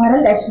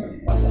 Warin gashi?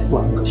 Wallahi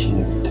warin gashi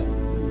ne da ita.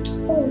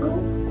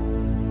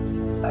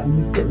 Ai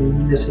ni kaɗai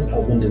ni na san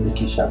abin da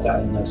nake shaka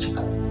an na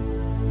cika.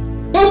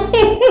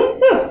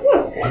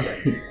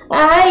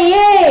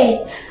 Aye!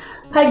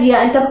 Hajiya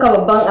an tafka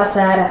babban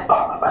asara.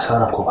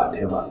 Asara ko ba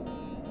ɗaya ba.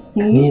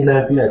 Ni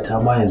lafiya ta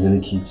ma yanzu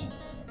nake ji.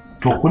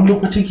 To kullum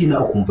fa ciki na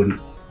a kumburi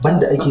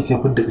banda ake sai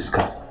fidda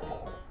iska.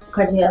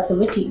 Ka je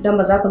asibiti dan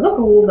ba za ka zo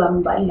ka goga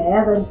min ba Allah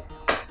ya gani.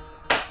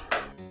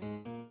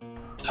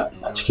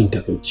 A cikin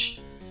takaici.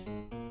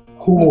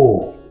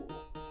 Ho!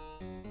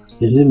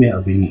 Yanzu me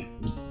abin ne?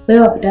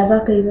 Baiwa fita za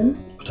ka yi bane?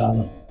 Fita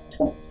nan.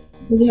 To,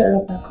 zai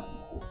raba ka.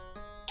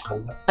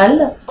 Allah.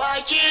 Allah.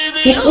 Baki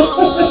biyu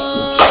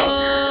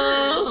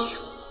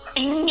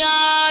in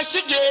ya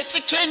shige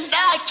cikin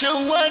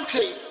ɗakin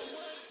wance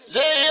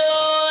zai yi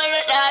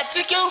raɗa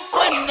cikin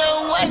kunnen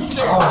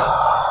wance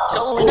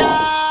yau na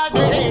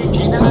gare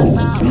ki na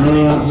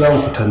samu. Za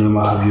mu fita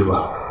nema Habiba.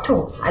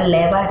 To, Allah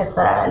ya ba da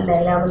sa'a, Allah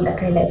ya labun da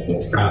kai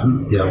lafiya.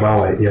 Ya ba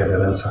wa iya da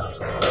ransa.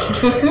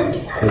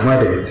 Kuma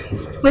da gaske.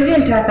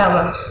 Mijin taka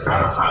ba.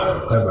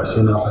 Kai ba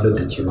sai na faɗa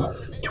da ke ba.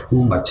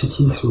 Kuma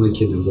ciki so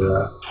yake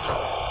daga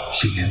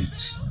shigan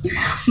ki.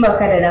 Ba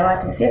ka da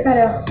dama to sai ka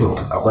da. To,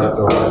 a bar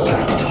kawai.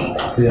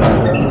 Sai ya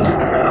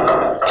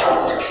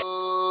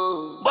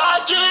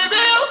Baki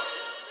biyu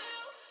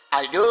a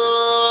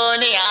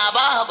duniya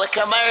babu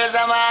kamar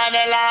zama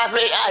na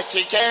lafiya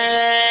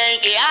cikin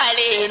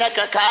iyali na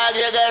ka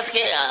kaji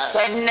gaskiya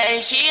sannan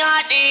shi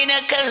haɗi na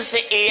kansu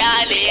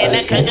iyali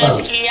na ka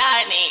gaskiya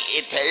ne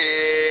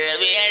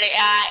tarbiyar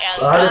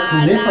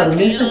ƴaƴan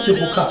me yasa ke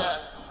kuka?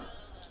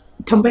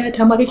 Tambaya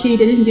ta ma kake yi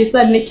dalilin da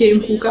yasa nake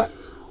yin kuka.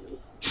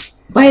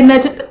 Bayan na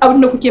ji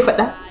abin da kuke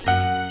faɗa.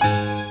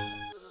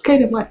 Kai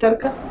da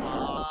matarka.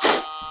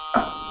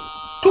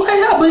 To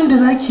ai abin da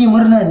zaki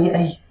murna ne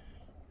ai.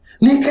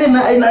 Ni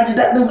kaina ai na ji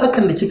daɗin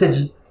hakan da kika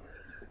ji.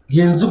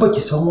 Yanzu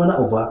baki san wani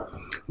abu ba.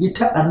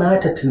 Ita a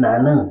nata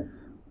tunanin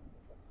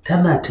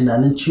tana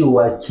tunanin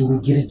cewa kin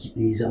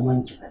girgide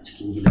zaman ki a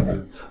cikin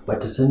gidan.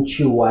 Bata san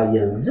cewa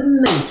yanzu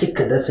nan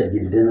kika dasa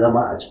gindin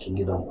zama a cikin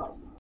gidan ba.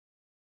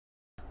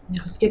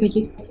 Da gaske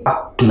kake?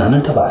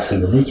 Tunanin ta ba a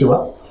sallame ki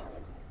ba.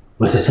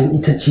 Bata san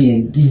ita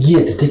ce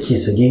igiyar ta take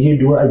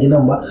sagegediwa a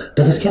gidan ba.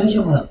 Da gaske nake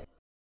mana.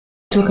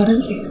 To ka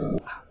rantse.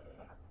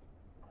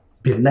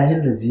 Billahi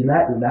allazi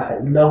la ilaha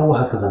illa huwa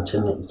haka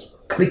zancen nan yake.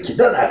 Kar ki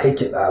dana kai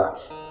ki tsara.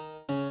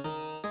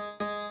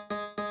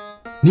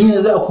 Ni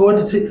yanzu akwai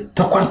wanda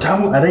ta kwanta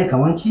mun a rai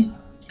kamar ki?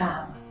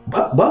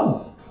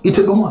 Babu.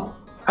 Ita ɗuma.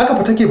 Haka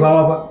fa take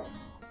fama ba.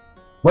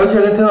 Ba ki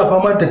ga tana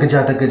fama da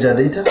gaja da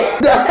ita?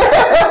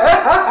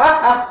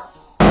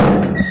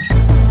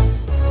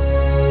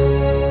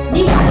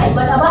 Ni ba a yi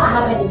maka ba a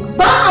haka ne.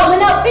 Ba a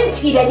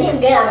munafinci da ni in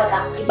gaya maka.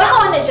 Ba a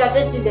wannan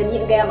shashanci da ni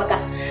in gaya maka.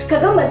 Ka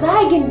gama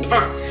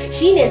zaginta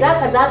shine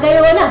zaka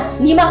zagayo nan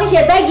ni ma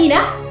kake zagi na?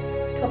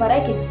 Ka bara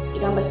ki ji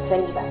idan baki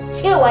sani ba.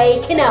 Cewa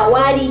yayi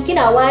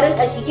kina warin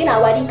kashi kina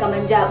wari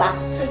kaman jaba.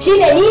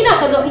 Shine ni na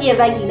ka zo kake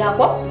zagi na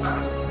ko?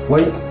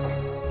 Wai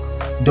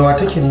da wa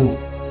take ni?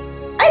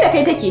 Ai da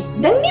kai take.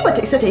 Dan ni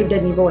bata isa ta yi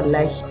da ni ba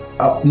wallahi.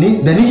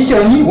 Ni da ni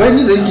kike ni? Wai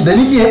ni da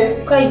ni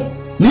kike? Kai.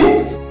 Ni?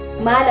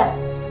 Malam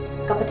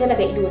ka fita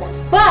daga idona.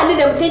 Ba ni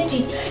da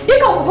mutunci.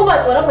 Dukan ku ba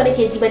tsoron ku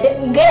nake ji ba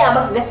in gaya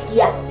maka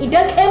gaskiya.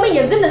 Idan kai min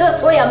yanzu da zan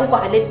soya muku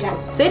halitta.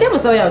 Sai dai mu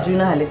sauya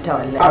juna halitta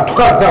wallahi. To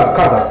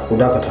kaga ku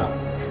dakata.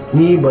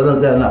 Ni ba zan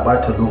tsaya na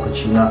ɓata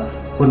lokaci na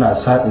kuna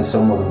sa in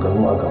san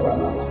maganganu a gaba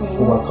na ba.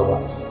 Ko ba ka ba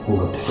ku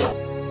ga tafiya.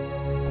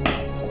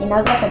 Ina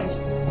za ka je?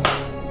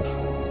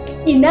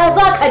 Ina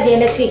za ka je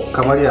na ce?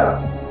 Kamar ya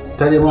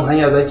ta neman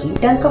hanya zaki?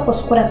 Dan ka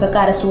kuskura ka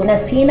ƙara sunan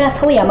sai na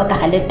sauya maka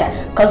halitta.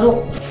 Ka zo.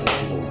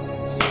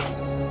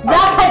 Za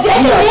ka je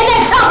da ne na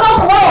kafa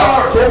kuwa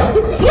yaya?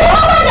 Ni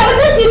ba da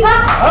mutunci fa.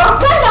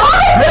 Kan da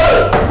wani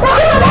ta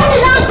kuma da ni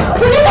nan.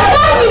 Ku ni da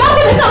gani ba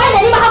ku da da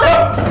ni ba haka.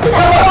 Kina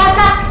da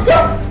wata.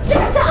 Ci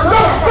amana.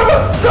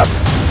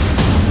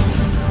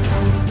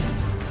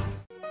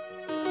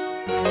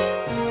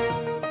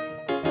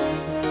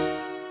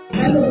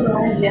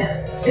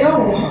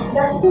 Yawwa.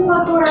 Da shi kuma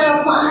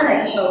sauraron kuma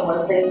ana kishin ruwan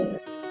sanyi.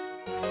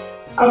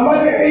 Amma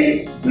da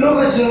kai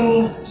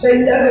lokacin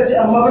sanyi aka ce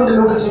amma ban da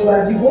lokacin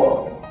zafi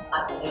ko?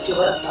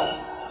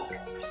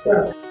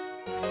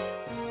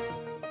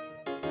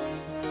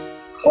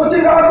 Ko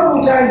kin ga an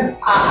rubuta ni?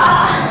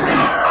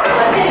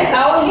 Ba ta da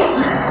kawo ni.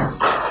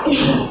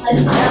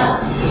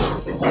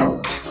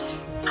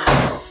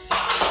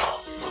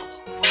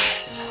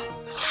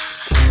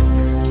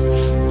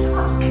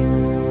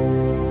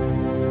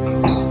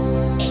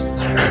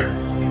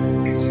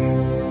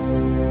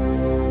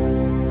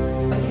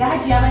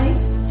 Hajiya bane?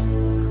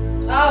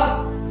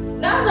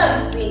 Na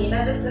zarutse ne,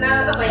 na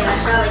gaba ya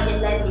sha bakin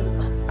lalle.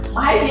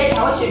 Mahaifiyar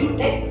ta wace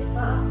dutse?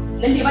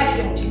 Lalle ba ki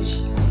da mutunci.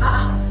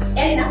 A'a,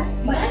 ƴan nan,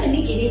 bara da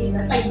nake ne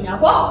na tsanya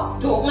ko?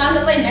 To, in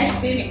an tsanya ki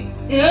sai me?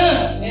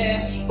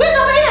 Kun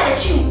san ba yana da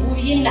ciwon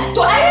gobiyin nan.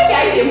 To, ai yake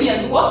aibe mu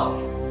yanzu ko?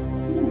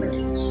 Mun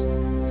mutunci.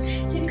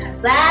 Kika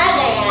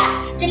zagaya,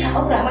 kika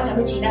aura mata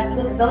miji na zo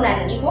ka zauna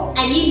da ni ko?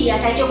 Aminiya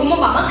ta ke kuma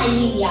maman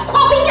Aminiya. Ko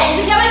kun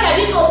yanzu ke baka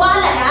ji tsoro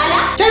Allah ta'ala?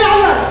 Kai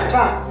Allah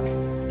ka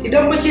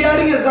idan baki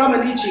yarinyar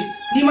zamani ce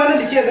ni ma nan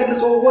da ke ganin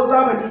tsohuwar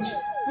zamani ce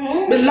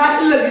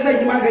billahi allazi zan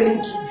yi maganin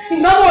ki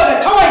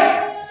saboda kawai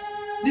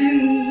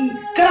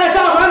kana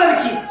ta amanar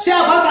ki sai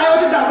a fasa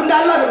aiwatar da abin da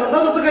Allah da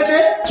manzansa suka ce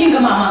Kin ga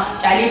mama,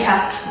 kyale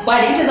ta. Ba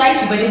da ita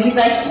zaki ba da ni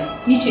zaki.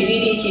 Ni ce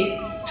daidai ke.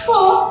 To,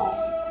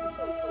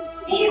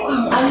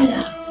 ikon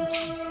Allah.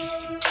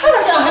 Kana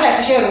ci an hana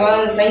ka shan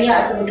ruwan sanyi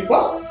a asibiti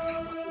ko?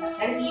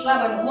 Sarki ba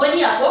ba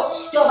pneumonia ko?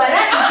 To ba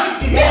za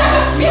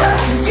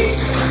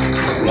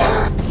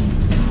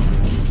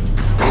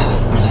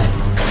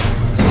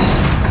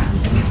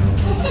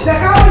da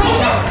kawo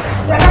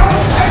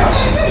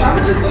a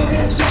mutunci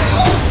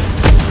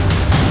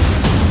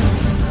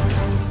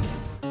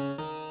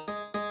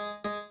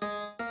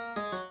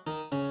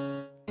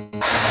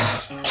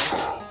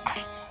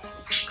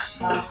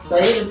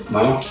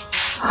Mama.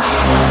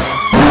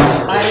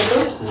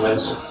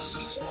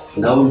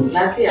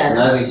 Lafiya.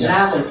 Na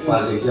gaisha. Ba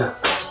gaisha.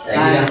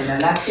 Da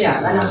lafiya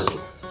kana.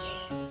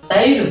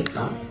 Sa'idu.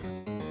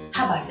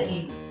 Haba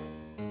Sa'idu.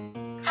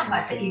 Haba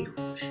Sa'idu.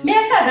 Me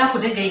yasa za ku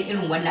dinga yin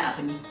irin wannan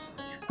abu ne?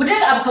 Ku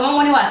dinga abu kamar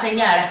wani wasan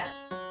yara.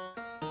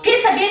 Fi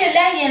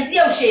sabilillahi yanzu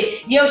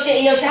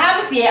yaushe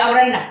Hamisu yayi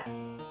auren nan.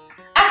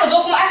 Aka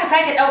zo kuma aka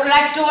sake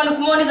rakito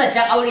wani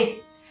zancen aure.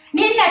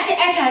 Ni ina ce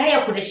ai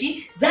tarayya ku da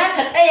shi, za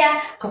ka tsaya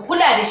ka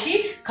kula da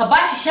shi, ka ba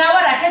shi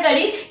shawara ta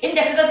gari,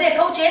 inda kaga zai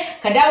kauce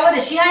ka dawo da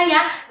shi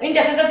hanya, inda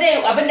kaga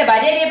zai abin da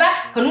ba daidai ba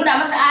ka nuna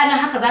masa a nan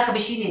haka zaka bi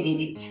shine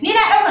daidai. Ni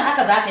na dauka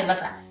haka za ka yi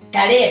masa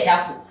tarayyar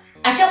taku.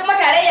 Ashe kuma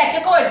tarayya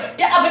ce kawai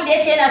duk abin da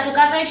yace yana so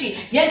ka san shi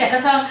yanda ka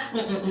san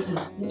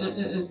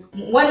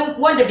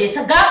wanda bai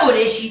san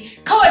gabore shi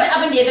kawai duk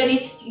abin da ya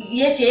gani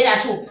yace yana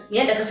so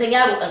yanda ka san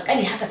yaro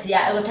kankani haka sai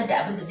ya aiwatar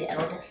da abin da zai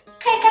aiwatar.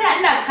 Kai kana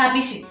ina ka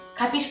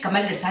fi shi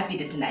kamar lissafi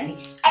da tunani.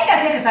 Ai da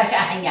sai ka sa shi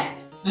a hanya.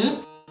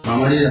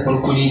 Mama ne da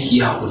farko ne ki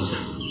yi hakuri.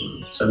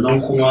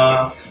 Sannan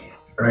kuma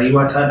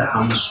rayuwata da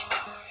Hamisu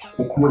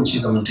ko kuma in ce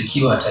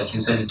zamantakewa ta kin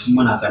sani tun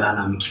muna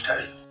ƙanana muke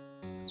tare.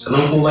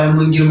 Sannan kuma bayan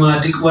mun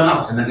girma duk wani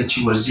abu da naga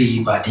cewa zai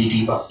yi ba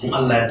daidai ba in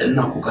Allah ya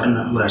danna kokarin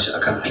na dora shi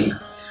akan hanya.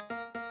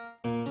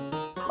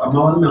 Amma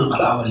wannan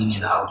al'amari ne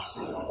na aure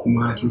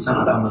kuma kin san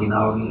al'amari na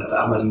aure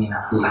al'amari ne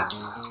na Allah.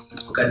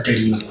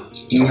 Kaddari ne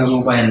in ya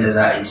zo bayan da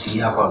za a yi sai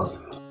ya faru.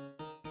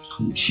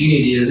 Shi ne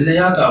da yanzu da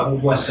ya ga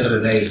abubuwa sun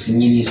riga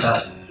sun yi nisa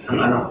an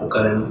ana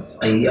kokarin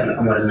a yi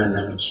al'amarin nan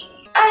na miki.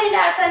 Ai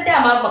na san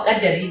dama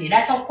makaddari ne,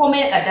 na san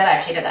komai kaddara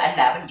ce daga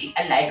Allah abin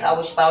da Allah ya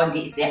kawo shi ba wanda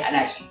ya isa ya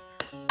hana shi.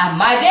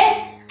 Amma dai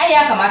ai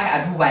ya kamata a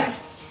duba ne.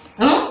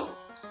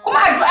 Kuma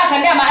addu'a kan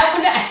dama ai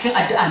kullum a cikin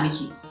addu'a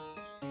muke.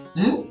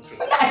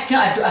 Kullum a cikin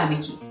addu'a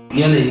muke.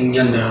 Yanayin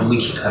yanda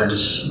muke tare da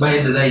shi ba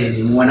yadda za ya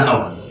nemi wani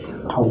abu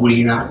a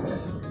wurina.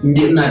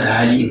 Inda ina da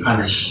hali in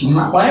hana shi.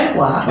 Kwarai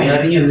kuwa. To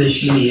yarinyar nan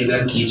shi ne ya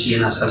ganti ya ce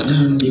yana sarta.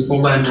 Ni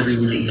ko bayan da zan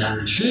yi na iya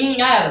hana shi.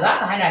 Ya ba za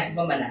ka hana shi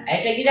ba mana. Ai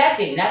ta gida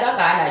ce ina za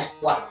ka hana shi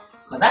kuwa.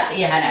 Ba za ka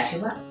iya hana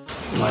shi ba.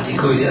 Amma dai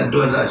kawai dai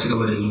addu'a za a ci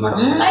gaba da yi mana.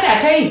 Ana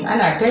ta yi.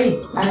 Ana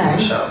yi.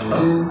 Insha Allah.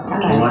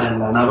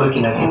 Amma na barki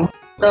na kai.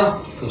 To.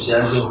 To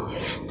sai an zo.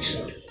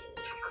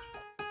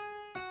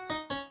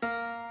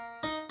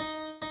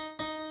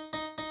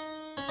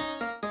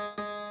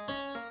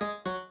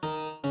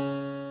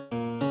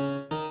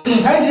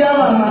 Hajiya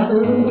mama,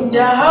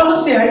 ya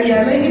Hamisu ya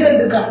iyalan gidan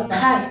duka.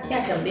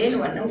 Ya tambaye ni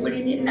wannan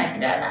wuri ne ina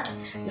gidana.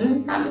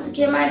 Hamisu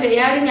ke ma da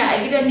yarinya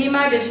a gidan ni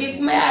ma da shi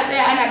kuma ya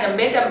tsaya ana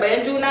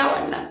tambayen juna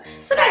wannan.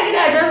 Suna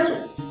gidajensu.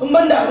 In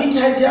ban da abinki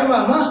hajiya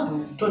mama,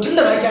 to tun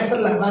da ba kya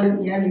san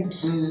labarin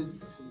iyalinki.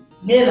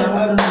 Me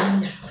labarin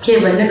duniya? Ke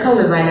banni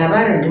kawai ba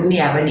labarin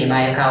duniya ba ne ma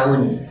ya kawo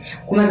ni.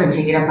 Kuma zance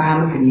gidan fa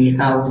Hamisu ne ya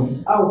kawo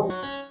ni. Au,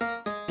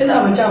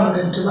 ina ba kya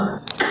magantu ba.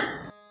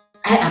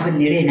 Ai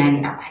abin ne raina ne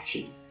a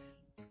ɓace.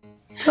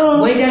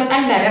 Wai dan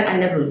Allah dan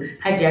annabin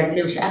Hajiya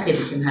Zule yaushe aka yi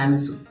bikin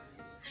Hamisu.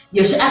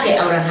 Yaushe aka yi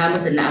auren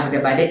Hamisu na abu da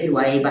ba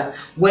daɗewa yayi ba.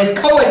 Wai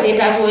kawai sai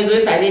ta so ya zo ya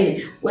same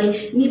ni. Wai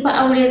ni fa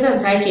aure zan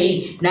sake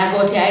yi. Na ga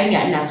wata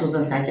yarinya ina so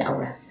zan sake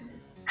aura.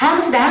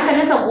 Hamisu da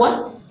hankalinsa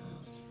kuwa?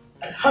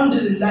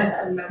 Alhamdulillah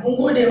Allah mun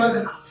gode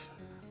maka.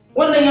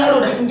 Wannan yaro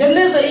da kingan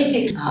nesa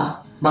yake.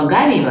 Ban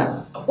gane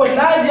ba.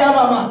 Wallahi Hajiya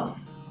mama.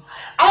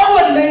 Ai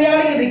wannan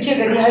yarinya da ke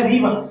gani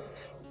Habiba.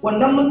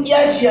 Wannan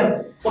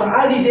mutsiyaciyar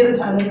Qur'ani sai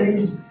da tanan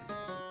dangi.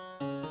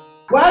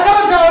 Wa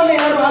karanta wannan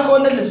yaro haka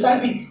wannan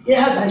lissafi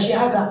ya hasashe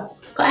haka.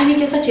 Ko ai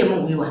ke sace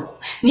min gwiwa.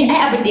 Ni ai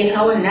abin da ya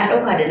kawo ni na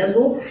dauka da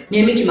nazo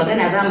ne miki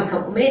magana za mu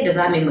san kuma yadda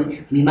za mu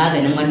yi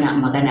maganin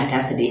wannan magana ta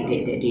su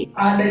daidai.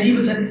 A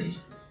 100%.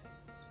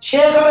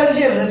 Shekaran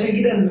jiya da je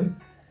gidan nan.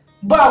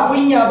 Ba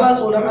kunya ba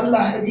tsoron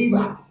Allah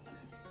Habiba.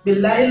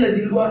 Billahi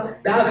lazi ruwa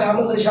da aka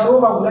masa sharo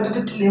ba kula ta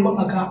tattule min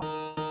aka.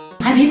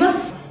 Habiba?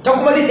 Ta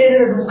kuma rike ni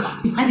da duka.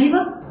 Habiba?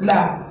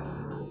 La.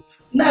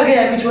 Na ga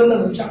ya miki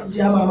wannan zancen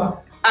jiya mama.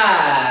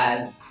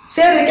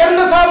 Sai da ƙyar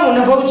na samu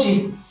na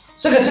Bauchi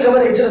suka ci gaba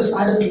da ita da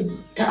Sa'adatu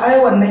ta ai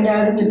wannan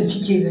yarinyar da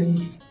kike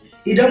gani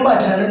idan ba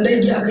taron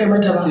dangi aka yi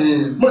mata ba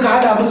muka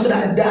hada musu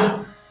da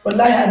addu'a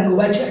wallahi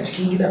annoba ce a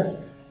cikin gidan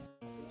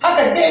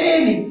haka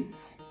daidai ne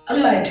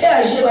Allah ya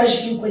taya shi ba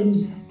shi ikon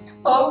yi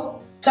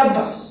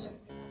tabbas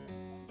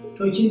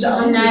to kin ji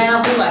wannan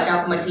ya buwa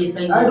ta kuma ta yi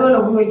sanyi ai dole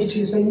buwa ki ta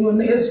yi sanyi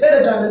wannan ya sai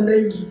da taron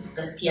dangi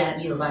gaskiya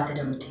Habiba ba ta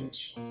da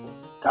mutunci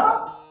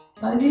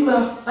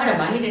Habiba. Fara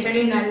ba ni da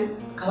tare na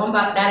kaman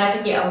ba dara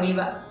take aure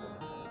ba.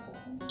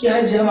 Ki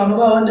Hajiya mama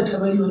ba wanda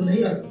ta bari wannan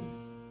yar.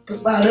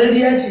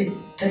 Fitsararriya ce,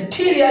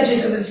 tantiriya ce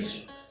ta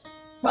gaske.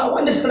 Ba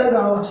wanda ta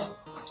ragawa.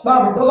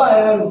 Ba ba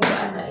yaro.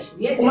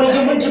 Kuma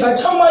kin bincika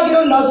can ma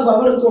gidan nasu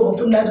ba wani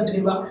tsofaffin nata ta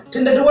yi ba.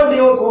 Tunda duk wanda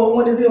ya wa tsohon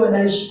wani zai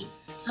wada shi.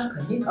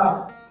 Haka ne.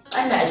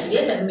 Allah ya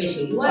shirye ta mai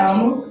shiruwa ce.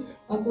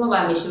 Kuma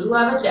ba mai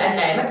shiruwa ba ce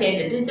Allah ya mata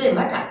yadda duk zai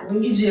mata.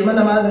 Ubangiji ya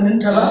mana maganin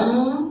ta ba.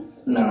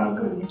 Na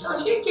gani. To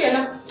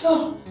shikenan.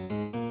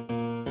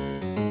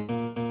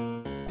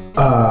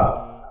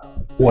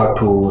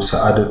 Wato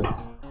Sa'adatu,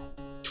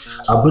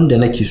 abin da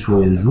nake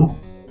so yanzu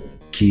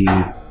ki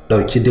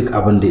ɗauki duk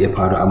abin da ya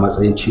faru a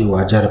matsayin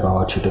cewa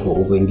jarabawa ce daga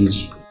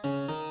Ubangiji.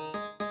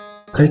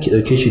 kar ki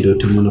ɗauke shi da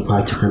wata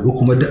manufa, ki karɓi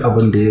kuma duk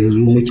abin da ya zo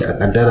miki a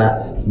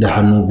kaddara da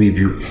hannu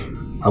biyu.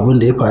 Abin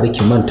da ya faru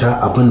ki manta,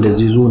 abin da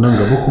zai zo nan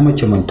gaba kuma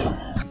ki manta.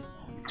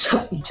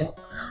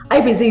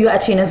 Ai bai zai yi a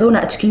ce na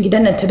zauna a cikin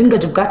gidan nan ta dinga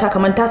jibgata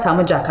kamar ta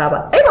samu jaka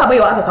ba. Ai ba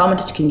baiwa aka kawo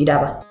mata cikin gida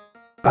ba.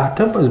 A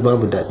tabbas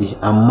babu daɗi,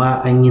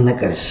 amma an yi na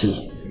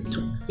ƙarshe.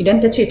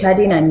 Idan ta ce ta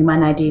daina ni ma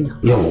na daina.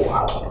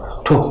 Yawwa.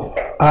 To,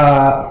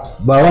 ba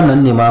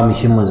wannan ne ma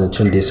muhimmin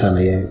zancen da yasa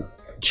na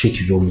ce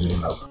ki zo mu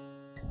zauna ba.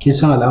 Kin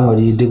san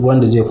al'amari duk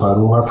wanda zai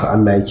faru haka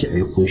Allah yake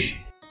aiko shi.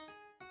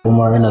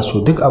 Kuma yana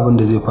so duk abin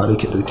da zai faru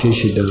ki ɗauke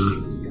shi da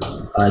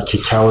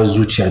kyakkyawar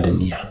zuciya da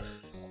niyya.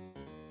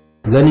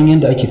 Ganin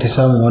yadda ake ta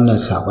samun wannan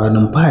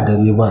sabanin ba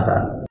dare ba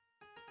rana,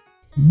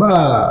 ba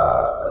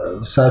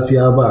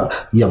safiya ba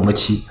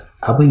yammaci,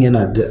 abin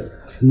yana da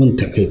mun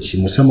takaici,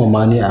 musamman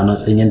ma ne a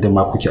matsayin yadda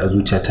ma kuke a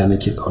zuciyata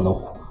nake ƙaunar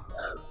ku.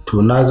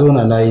 To na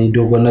zauna na yi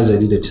dogon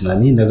nazari da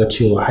tunani na ga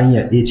cewa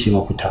hanya ɗaya ce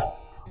mafita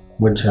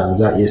wacce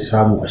za a iya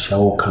samu a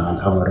shawo kan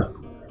al'amarin,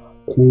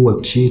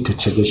 kowace ta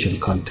ci gashin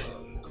kanta.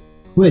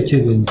 Ko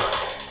yake gani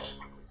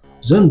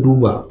zan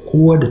duba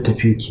kowa da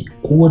tafi ki,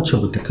 ko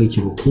wacce bata kai ki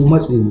ba, ko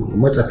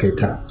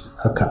matsakaita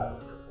haka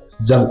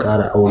zan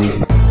ƙara aure.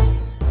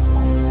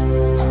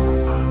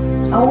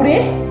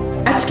 Aure?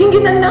 A cikin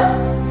gidan nan?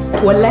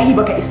 To wallahi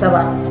baka isa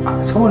ba. A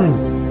saurin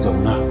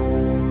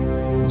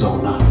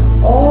zauna.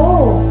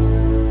 Oh.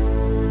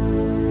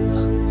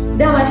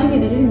 Dama shine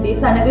dalilin da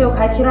yasa na ga yau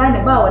ka kira ni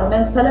ba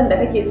wannan salon da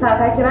kake sa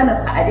ka kira ni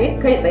Sa'ade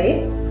kai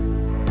tsaye.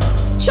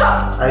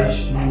 Sha! Ai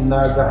shi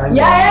na ga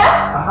hanya. Yaya?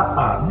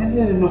 A'a,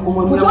 ne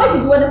kuma ku zo ki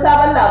ji wani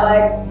sabon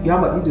labari. Ya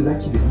maɗi da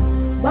zaki da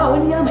ni. Ba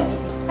wani ya maɗi.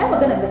 Ai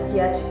maganar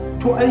gaskiya ce.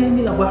 To ai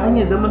ni ba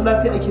hanyar zaman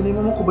lafiya ake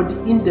neman muku ba,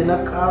 duk inda na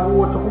karo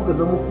wata kuka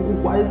zama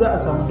ku ai za a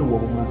samu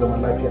dawwammamin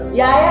zaman lafiya.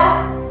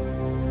 Yaya?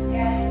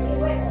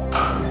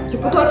 Ki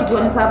fito ki ji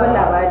wani sabon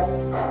labari.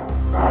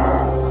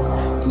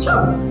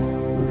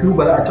 Ki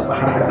ba za a taɓa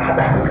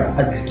haɗa harkar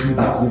arziki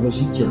da ke ba,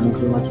 shi ke nan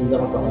kai ma kin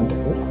zama kamanta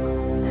ko?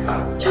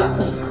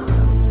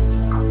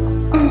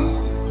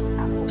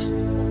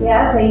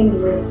 Ya aka yi ni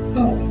wai.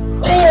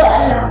 Ayyo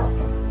Allah.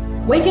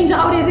 Wai kin ji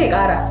aure zai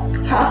ƙara?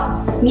 Ha,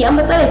 ni an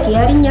matsalar ki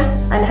yarinya,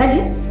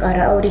 Alhaji,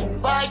 ƙara aure.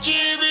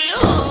 Baki biyu.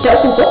 Ta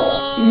uku ko?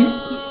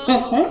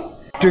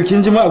 To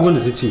kin ji ma abin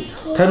da ta ce,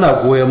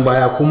 tana goyon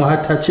baya kuma har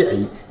ta ce a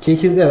yi, ke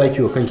kin tsaya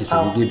zaki wa kanki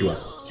sabi deduwa.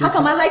 Haka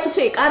ma zaki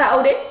ce ƙara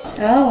aure?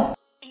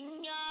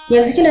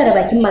 Yanzu kina da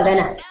bakin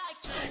magana.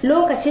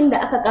 Lokacin da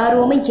aka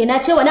karo min ke na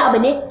ce wani abu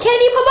ne, ke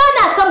ni fa ba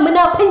na son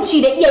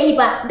munafunci da iya yi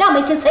ba.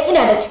 Daman kin san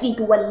ina da ciki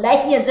ki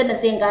wallahi yanzu na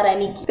sai gara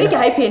miki. Sai ki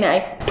haife ni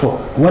ai. To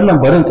wannan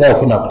barin tsaya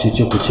kuna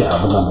fice ku ce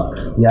abu nan ba.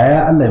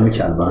 Yaya Allah ya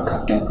miki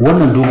albarka.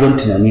 Wannan dogon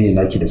tunani ne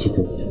naki da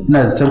kika.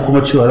 Ina da san kuma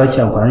cewa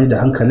zaki amfani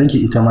da hankalinki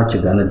ita ma ki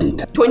ganar da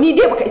ita. To ni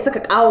dai baka isa ka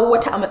kawo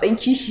wata a matsayin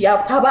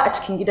kishiya ta ba a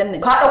cikin gidan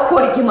nan. Ka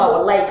dauko rigima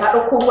wallahi, ka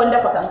dauko ruwan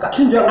dafa kanka.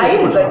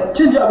 Ayi mu gani.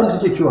 Kin ji abin da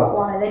take cewa?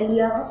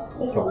 Walalliya.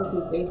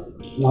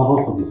 Na ba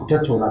ku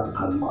tattauna ta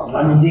kalma.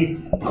 Amma ni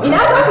dai ina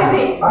za ka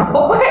je?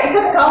 Babba ka isa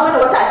ka kawo mana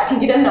wata a cikin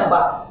gidan nan ba.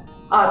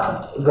 A to.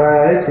 Ga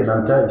yake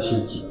nan ta ishe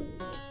ki.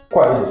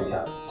 Kwai da ita.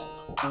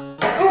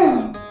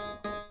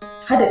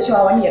 Hada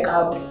cewa wani ya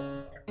karo.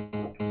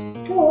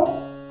 To.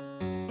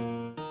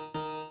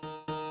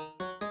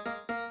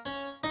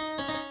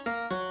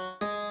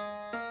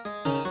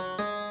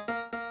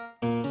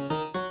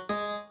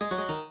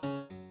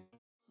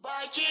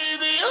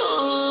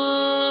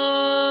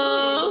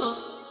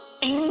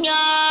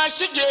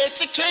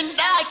 Cikin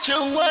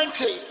ɗakin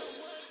wance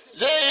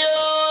zai yi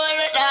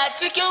raɗa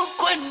cikin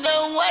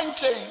kunnen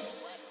wance,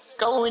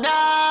 kauna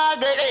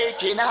gare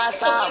ki na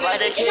saba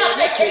da ke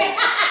nake,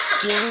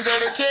 kin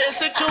zarce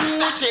su kin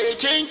wuce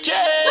kin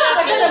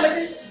kece,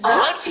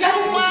 wancan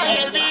ma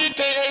ya bi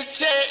ta ya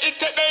ce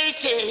ita ɗai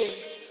ce,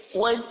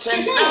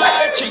 wancan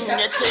ɗakin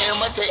ya ce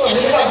mata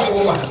ita ɗai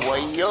ce,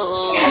 wayo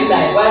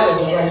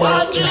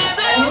baki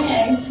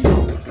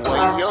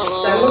wayo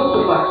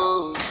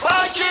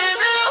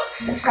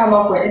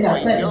kama kuwa ina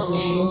son in zo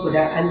gurin ku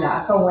dan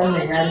Allah akan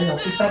wannan yarinya,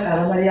 kusan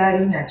karamar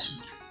yarinya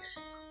ce.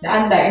 Da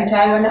Allah in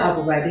ta yi wani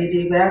abu ba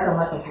daidai ba ya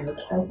kamata ku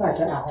ɗan sa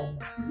ta a hannu.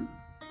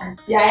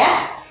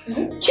 Yaya?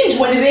 Kin ji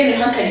wani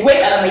rainin hankali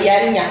wai karamar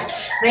yarinya.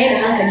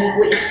 Rainin hankali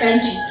ko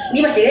iskanci.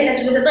 Ni ba ta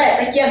yadda tuta tsaya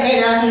tsakiyar kai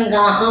na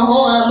ga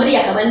hanhowa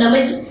murya kamar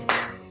namiji.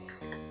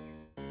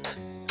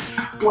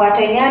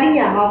 Watan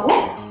yarinya ma ko?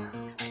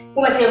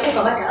 Kuma sai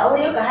kuka mata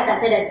aure ka haɗa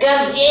ta da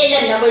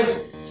gamjejen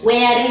namiji.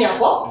 Wai yarinya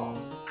ko?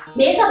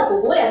 Me yasa ba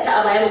ku goya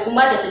ta a baya ba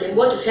kuma ta filin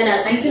botu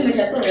tana tsantin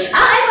mace kawai?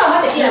 Ai ba ma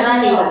tafiya za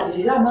ta yi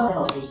ba.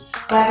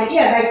 Ba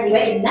tafiya za ki ba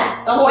inna?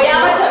 Koya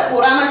mata,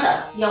 kora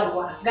mata.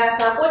 Yawwa, ga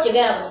sako ki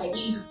gaya masa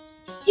ido.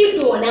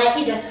 Ido na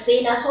idansa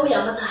sai na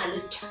sauya masa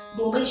halitta.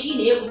 Domin shi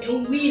ne ya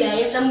kutun gwila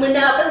ya san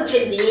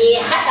munafincin da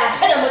ya haɗa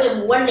ta da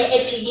mijinmu wannan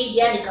FPD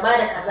mai kama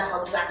da kaza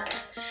Hausa.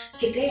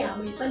 Ki gaya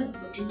mai ban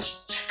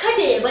mutunci.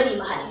 Kada ya bari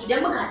mu haɗu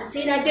idan muka haɗu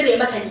sai na dire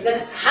masa rigar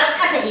har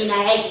ƙasa ne na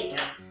yage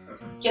ta.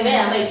 Ki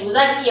gaya mai to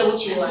za ki iya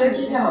wucewa.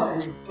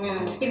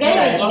 Ki gaya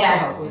da gida.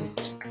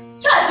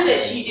 Ka ji da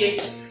shi dai.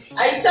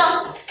 Ai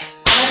can.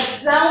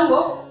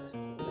 Zango.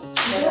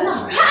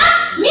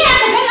 Me ya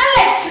ka dan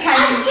Allah ki tsaka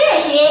ni. Ce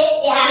ke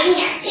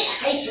yarinya ce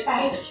kai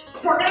tsaka.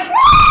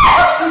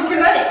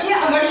 Kula da ke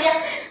amarya.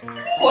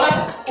 Kora.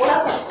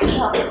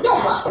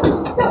 Yawa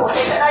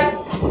kai da dai.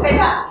 Kai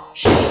da.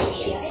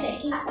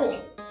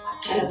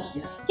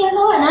 Ke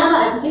nawa nama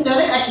a cikin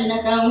da kashin na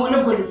kamo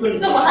na bulbul.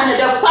 Subhana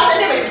da fata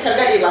ne baki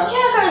targade ba.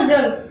 Ke kan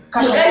jin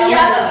kashin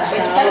ya baki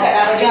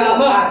targada ba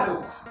jama'a.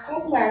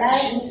 Allah na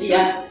shi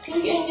tsiya.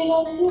 Kin yan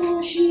gidan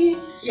shi.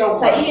 Yau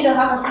sai da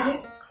haka sai.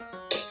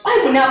 Ai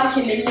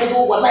munafikin ne ya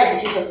zo wallahi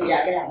jikinsa sai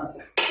ya gaya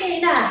masa.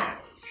 Ina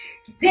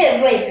zai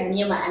zo ya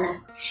sanye ma'ana.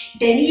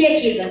 Da ni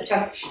yake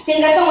zancen. Kin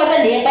ga can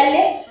wajen da ya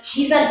balle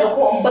shi zan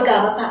dauko in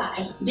buga masa a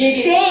kai.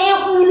 Sai ya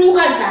kulu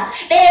kansa.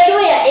 Ɗaya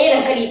doya ɗaya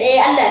dankali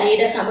ɗaya Allah ne ya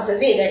dasa masa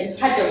zai gani.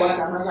 Har da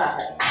wata maza a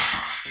kai.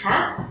 Ha?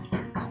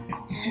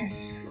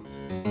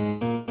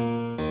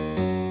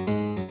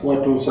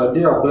 Wato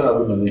Sadiya akwai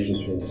abin da nake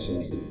so na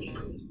sani.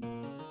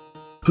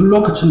 Tun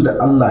lokacin da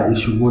Allah ya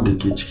shigo da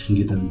ke cikin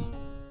gidan nan,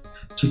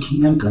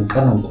 cikin yan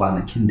kankanin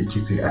kwanakin da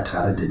kika yi a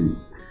tare da ni,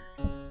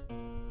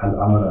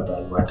 al'amuran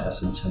rayuwata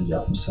sun canja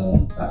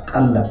kusan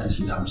akalla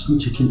kashi 50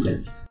 cikin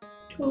 100.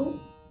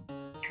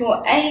 To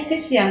ai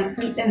kashi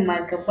 50 din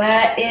ma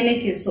gaba ɗaya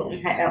nake so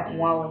in haɗa in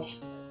wawa shi.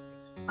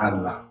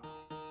 Allah.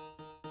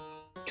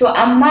 To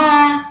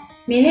amma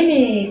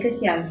menene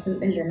kashi 50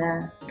 din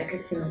da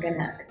kake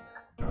magana a kai?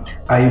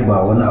 Ai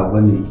ba wani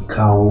abu ne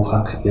kawo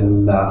haka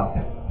illa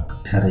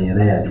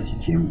tarairaya da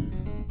kike mu,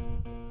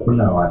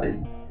 kulawa da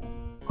ni,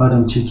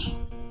 farin ciki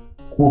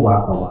ko ba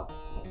haka ba,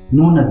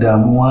 nuna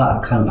damuwa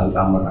akan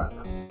al'amura.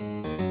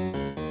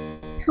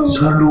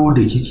 Salo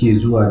da kike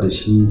zuwa da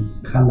shi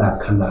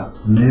kala-kala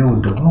na yau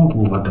daban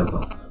gobe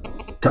daban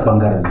ta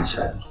ɓangaren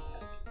nishadi.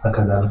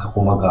 Haka zalika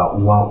kuma ga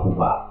uwa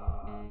uba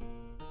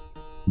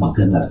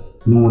maganar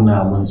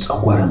nuna mun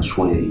tsagwaron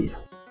soyayya.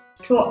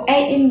 To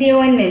ai in dai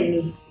wannan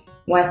ne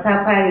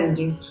wasa farin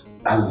girki.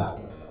 Allah.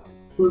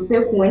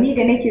 Sosai kuwa ni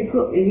da nake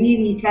so in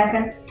ririta ka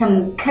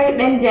tamkar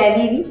ɗan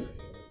jariri?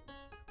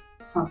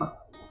 Haba.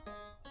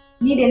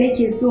 Ni da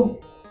nake so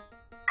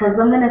ka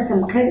zama na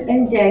tamkar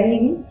ɗan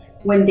jariri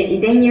wanda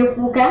idan ya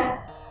kuka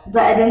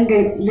za a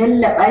dinga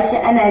lallaɓa shi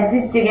ana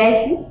jijjiga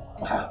shi?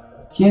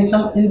 Kin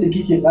san inda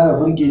kike ƙara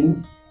burge ni?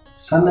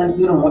 Sannan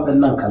irin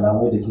waɗannan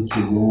kalamai da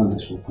kike goma da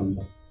su kullum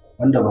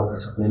wanda ba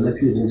kasafai na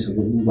fiye jin su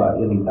ba a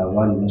irin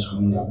labari na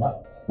soyayya ba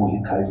ko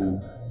hikayoyi.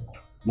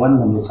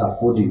 Wannan yasa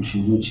ko da yaushe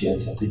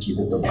zuciyarta take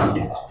daga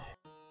bude.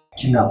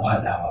 Kina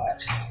fadawa a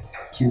ciki,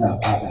 kina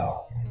fadawa.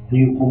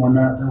 Ni kuma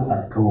na ɗau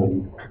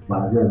alƙawari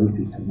ba zan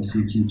rufe ta ba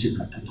sai kin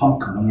cika ta fam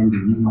kamar yadda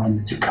ni ma na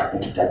cika ta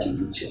ki take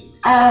zuciya.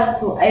 A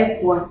to ai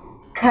kuwa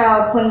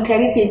kafin ka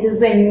rufe ta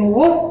zan yi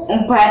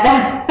in fada.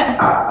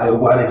 Ai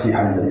gwara ke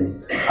hanzari.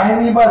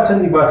 Ai ni ba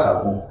sani ba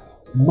sako.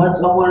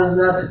 Matsawar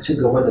za su ci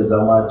gaba da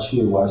zama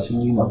cewa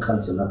sun yi ma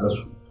kansu na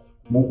kasu.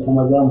 Mu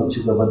kuma za mu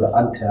ci gaba da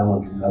an taya ma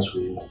juna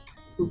soyayya.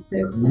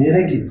 Sosai. Me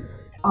rage?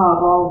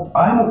 Babu.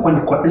 Ai mu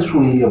kwaɗi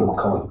soyayyar mu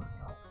kawai.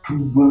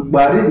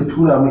 Bare in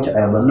tura miki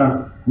ayaban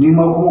nan, ni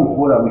ma kuma in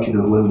kora miki da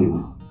ruwan lemu.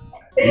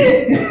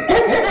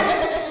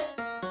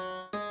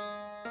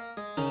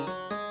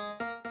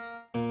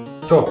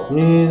 To,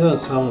 ni zan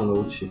samu na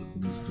wuce.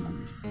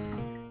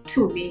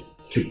 To be.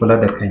 Ki kula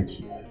da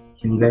kanki.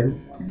 Kin gani?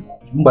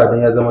 In ba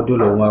dan ya zama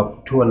dole ma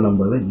fitowar nan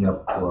ba zan iya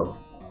fitowa ba.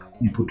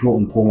 In fito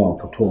in koma.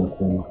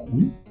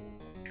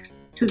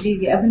 To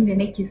baby abin da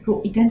nake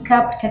so idan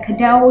ka fita ka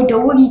dawo da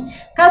wuri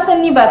ka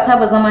san ni ba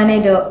saba zama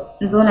ne da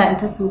zauna in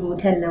ta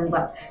surutan nan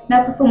ba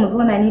na fi so mu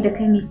zauna ni da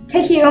kai ta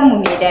hiran mu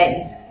mai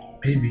daɗi.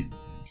 Baby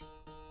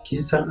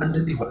kin san an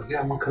dade ba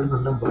ga mun kalmar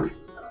nan ba.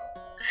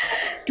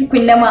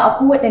 Tukunna ma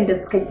akwai waɗanda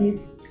suka fi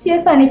su shi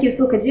yasa nake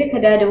so ka je ka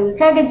dawo da wuri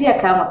ka ga jiya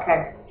ka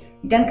makara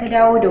idan ka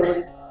dawo da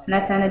wuri na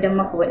tanadar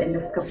maka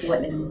waɗanda suka fi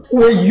waɗannan.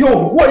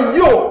 Wayyo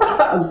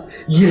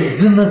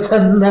yanzu na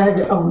san na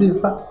ji aure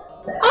fa.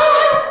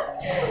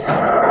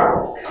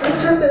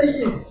 Can da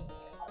yake.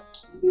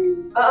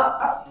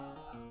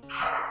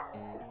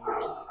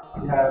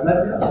 Ya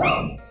lafiya?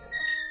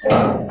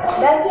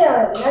 Lafiya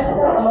na ji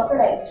a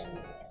makara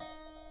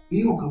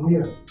Ihu kamar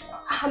yau.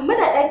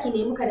 Muna ɗaki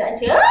ne muka da an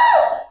ce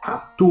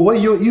To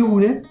wayyo ihu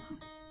ne?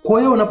 Ko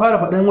yau na fara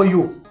faɗan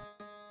wayyo?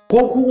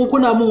 Ko ku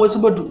kuna min wasu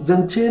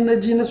zance na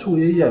ji na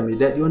soyayya mai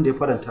daɗi wanda ya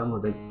faranta mu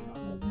rai?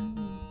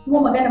 Kuma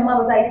maganar ma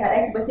ba za a yi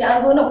kaɗaki ba sai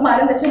an zo nan kuma a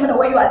rinka ce mana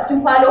wayyo a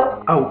cikin falo.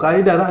 Au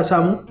ka'ida za a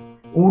samu?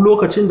 Ku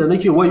lokacin da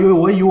nake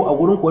wayo a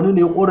gurin wani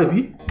ne ya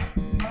korafi?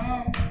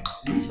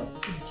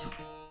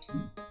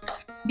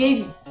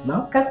 Baby,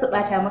 kar su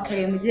bata maka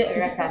rai mu je in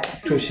raka ka.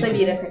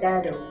 Saboda ka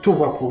dawo da wuri. To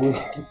ba komai.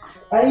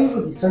 Ai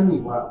ba ki sani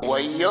ba.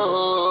 Wayo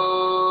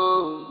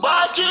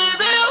baki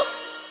biyu.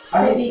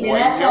 Saboda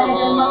na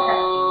tanadar maka.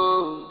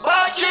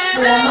 Baki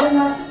biyu.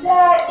 Masu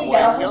daɗi da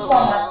abubuwa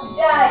masu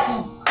daɗi.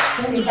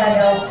 Sai ka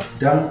dawo.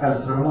 Dan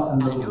alfarma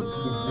annabi da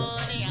su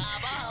ne.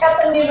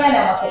 Kasan dai bana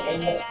maka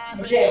ɗanye,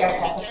 mu je ga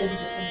ta kasan da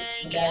sun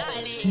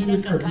dawo. Shi ne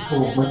sa duka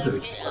babban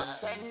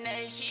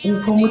in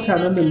fa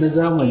mutanen nan na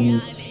zamani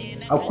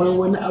akwai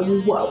wani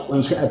abubuwa a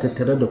ƙunshe a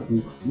tattare da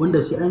ku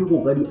wanda sai an yi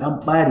ƙoƙari an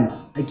ɓare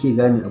ake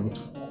gane abu.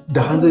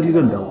 da hanzari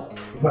zan dawo.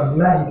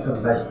 Wallahi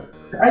tallahi.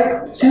 Ai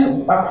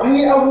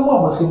akwai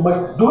abubuwa muhimmai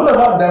dole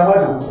ba dama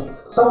da ku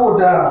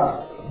saboda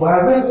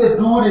ba zan iya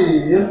jure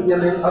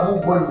yanayin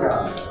abubuwan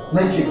da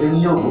nake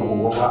gani yau da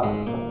gobe ba.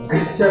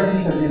 Gaskiya ni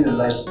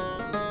sabilillahi.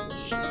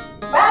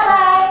 Bye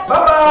bye.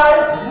 Bye bye.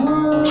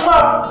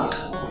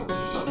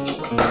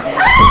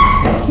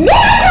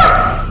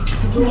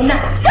 Zuna.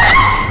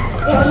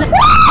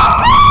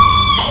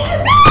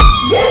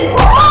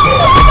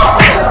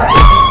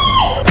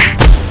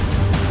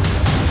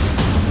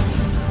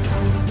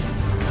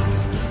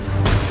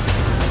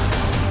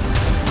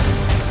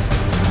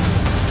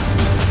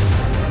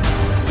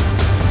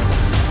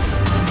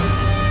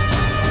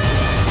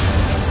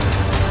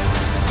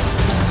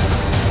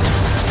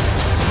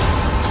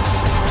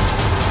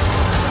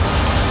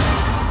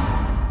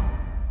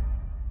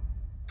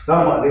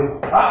 Salamu alaikum.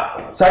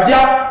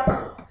 Sadiya!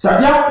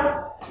 Sadiya!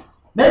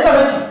 Me yasa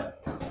miki?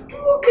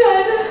 Duka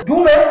na.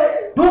 Dume?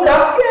 Duka?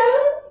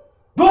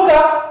 Duka?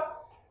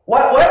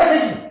 Waye kake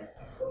ki?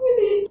 Su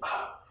ne.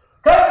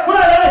 Kai,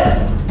 kuna da ne?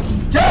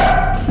 Ke?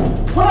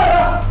 Kuna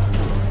da?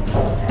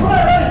 Kuna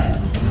da ne?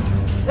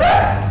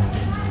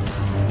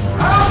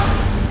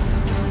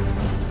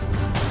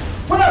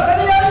 Kuna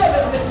gani yarinya da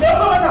me ya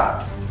mata?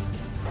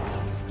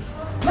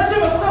 Na ce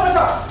me kuka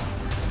mata?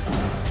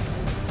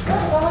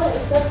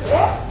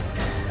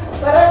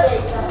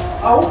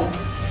 Au?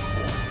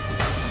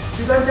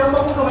 Gidan jan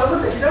baku kamar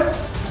kun da gidan?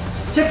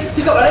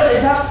 Kika bare da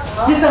ita?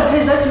 Kisan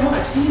kai zaki mu a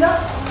cikin gida?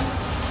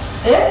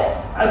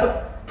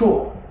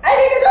 To. Ai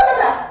dai ka ja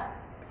mata.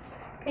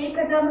 Kai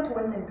ka ja mata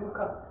wannan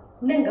dukan.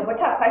 Nan gaba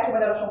ta sake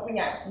mana rashin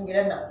kunya a cikin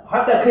gidan nan.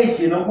 Haɗa kai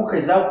kenan kuka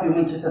za ku yi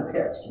min kisan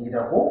kai a cikin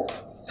gida ko?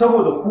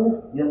 Saboda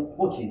ku ya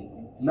oke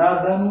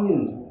na gano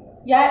yanzu.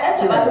 Ya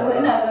ɗan taɓa ta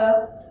ina ga.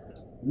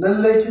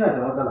 Lallai kina da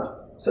matsala.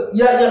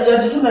 Ya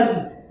jikin naki?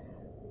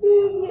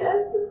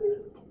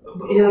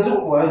 Yanzu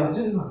kuwa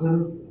yanzu ina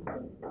gani.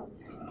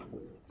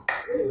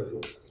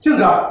 Kin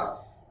ga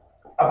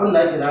abin da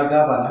ake na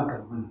gaba na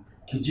hankali bane.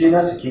 Ki je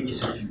na sake ki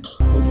saki.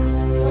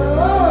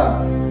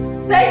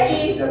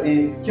 Saki? Da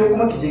ke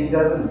kuma ki je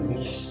gida zan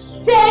miki.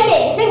 Sai me?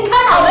 Tun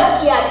kana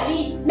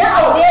matsiyaci na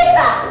aure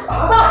ta.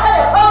 Ba ka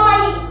da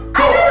komai.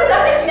 Ai na ka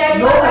saki na yi.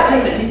 Lokacin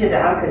da kike da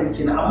hankali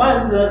kina amma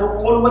yanzu da ga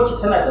kwalwaki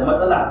tana da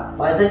matsala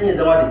ba zan iya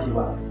zama da ke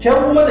ba. Ke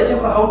kuma da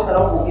kika hauta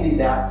ranko iri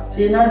daya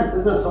sai na nutsu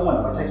zan san wani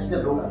mataki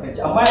zan dauka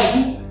kanki amma yanzu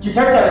ki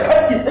tattara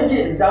kar ki sake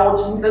in dawo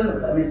cikin gidan nan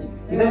same ki.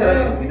 Idan da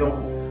rashin gidan ku.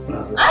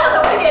 Ai baka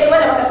burge ni ba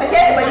da baka sake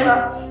ni ba ni ba.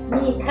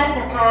 Ni ka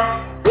saka.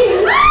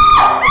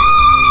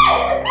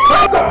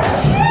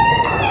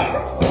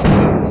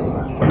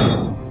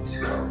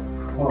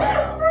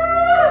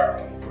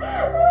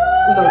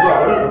 Ina zuwa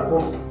wurin da ko.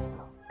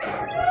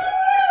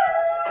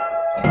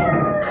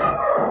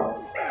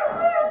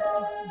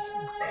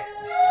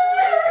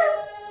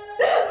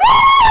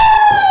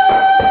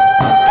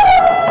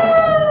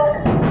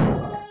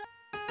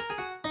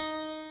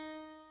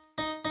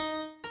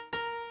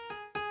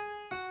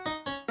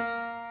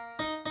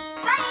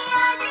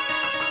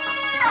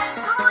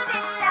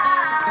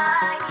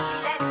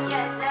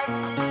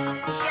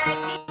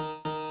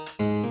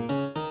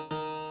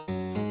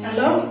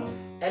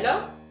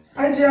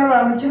 Hajiya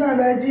mama kina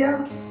lafiya?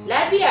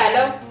 Lafiya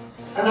lau.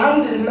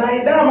 Alhamdulillah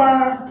dama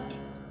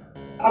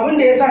abin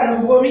da ya sa na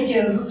bugo miki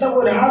yanzu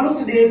saboda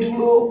Hamisu da ya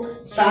turo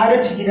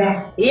Sa'adatu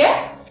gida. Iya?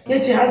 Ya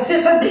ce har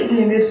sai sadda in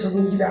neme ta zo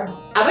gida.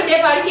 Abin da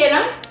ya faru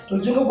kenan? To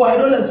kin ga kuwa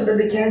dole su da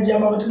ke hajiya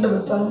mama tunda ba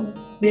san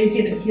me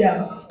yake tafiya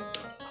ba.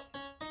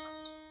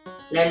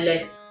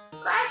 Lallai.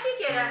 Ba shi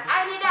kenan.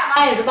 Ai ni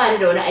dama yanzu ba ni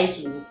da wani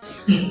aiki ne.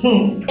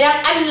 Idan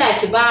Allah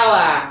ki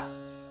bawa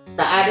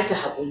Sa'adatu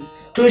haƙuri.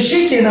 To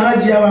shi kenan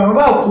hajiya mama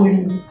ba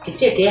komi. Ki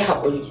ce ta yi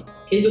haƙuri.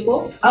 Kin ji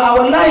ko? A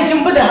wallahi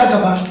kin fi da haka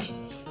ba.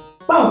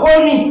 Ba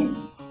komi.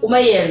 Kuma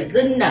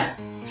yanzu nan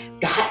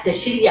da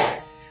shirya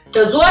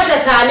ta zo ta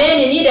same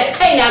ni da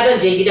kaina zan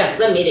je gidan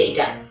zan mai da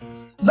ita.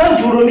 Zan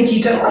turo miki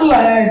ta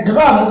Allah ya yarda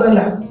ba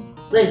matsala.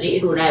 Zan je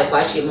ido na ya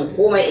kwashe min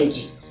komai in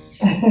ji.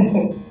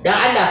 Dan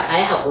Allah a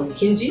yi haƙuri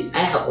kin ji? A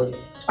yi haƙuri.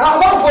 A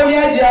ba komi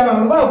hajiya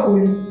mama ba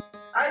komi.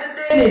 Ai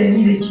dai ne da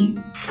ni da ke.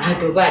 A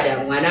to ba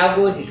damuwa na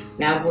gode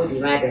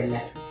madalla.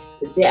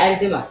 Sai an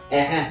jima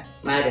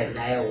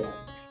madalla yawa.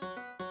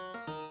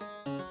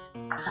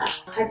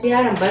 Haji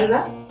yaron banza?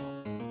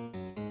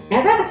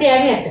 Ya za ka ce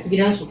yarinya ta tafi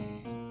gidansu?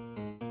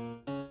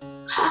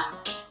 Ha,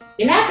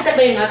 ina ka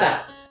taɓa yin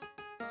haka?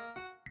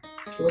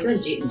 To zan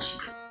je in ci.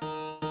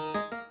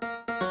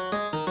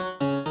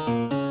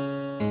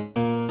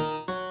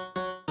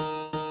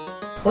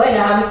 Wai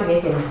da Hamisu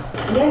ne ta ne?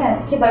 Yana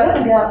ciki ba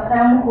zan ga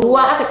kayan muku.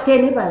 Ruwa aka ke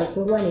ni ba da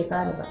ruwa ne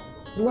fara ba.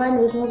 Ruwa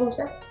ne zo zo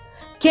sha?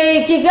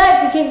 Ki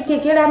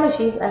kira min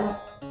shi ana.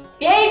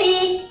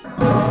 Baby!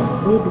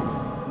 Baby.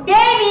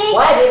 Baby!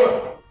 Why baby?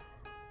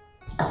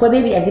 Akwai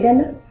baby a gidan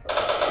nan?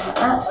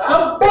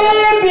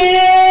 Baby!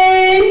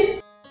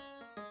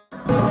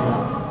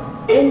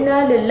 Inna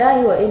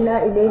lillahi wa inna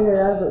ilaihi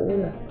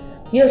raji'un.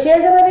 Yaushe ya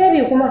zama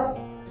baby kuma?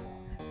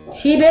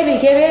 Shi baby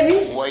ke baby?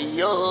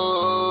 Wayo!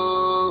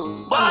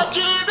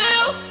 Baki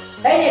biyu!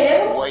 Kai ne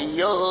baby?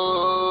 Wayo!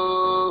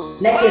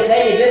 Nake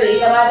kai ne biro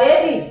ita ma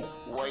baby.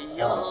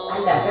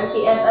 Allah sarki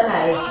ƴan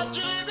tsanaye.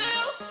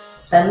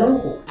 Sannun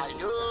ku.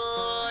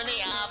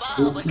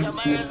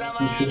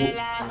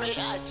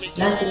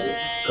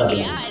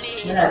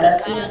 Muna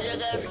lafiya.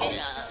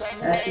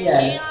 Lafiya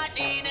ne.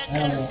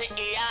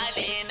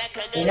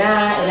 Ina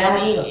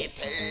Habiba.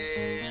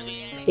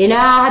 Ina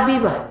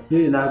Habiba.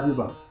 Ina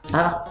Habiba.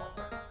 Ah.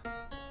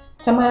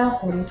 Kama ya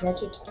kore ta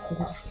ce ta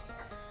tafi.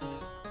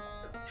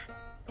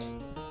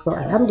 To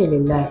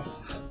alhamdulillah.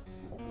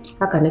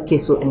 Haka nake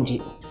so in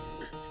ji.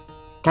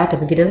 Ta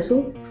tafi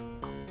gidansu?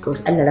 To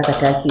Allah raka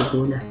take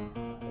gona.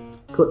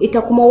 To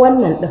ita kuma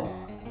wannan din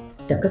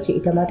da kace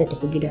ita ma ta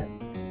tafi gida.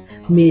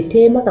 Me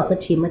tai maka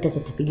kace mata ta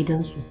tafi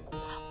gidansu?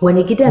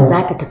 Wani gidan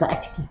za ta tafi a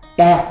ciki?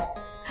 Daya.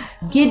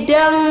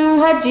 Gidan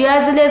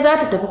Hajiya Zule za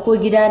ta tafi ko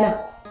gidana?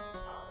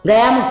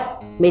 Gaya min,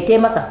 me tai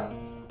maka?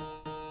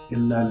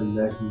 Inna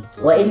lillahi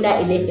wa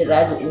inna ilaihi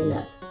raji'un.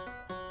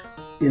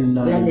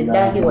 Inna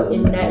lillahi wa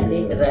inna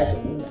ilaihi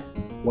raji'un.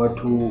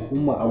 Wato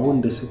umma abun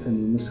da suka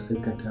nemi su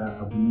aikata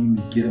abu ne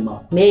mai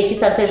girma. Me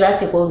kisan kai za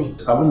su kome?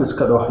 Abun da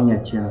suka dau hanya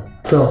kenan.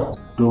 To.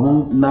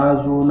 Domin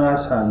na zo na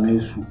same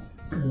su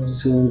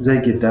sun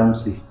zage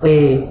damtse.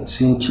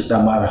 Sun ci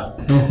damara.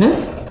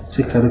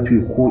 Suka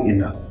rufe ko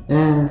ina.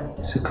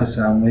 Suka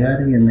samu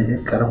yarinyar nan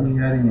yar karamin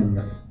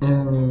yarinyar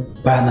nan.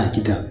 Ba na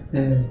gidan.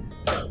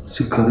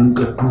 Suka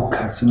rinka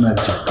duka suna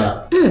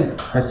jaka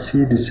har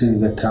sai da suka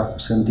ga ta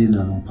kusan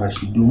daina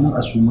numfashi domin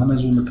a suma na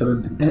zo na tarar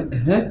da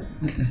ita.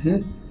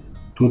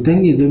 To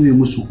dan ya zame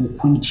musu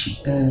hukunci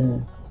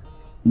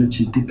na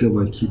ce duka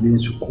baki ɗayan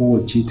su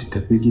kowace ta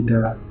tafi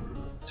gida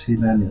sai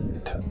na nemi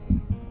ta.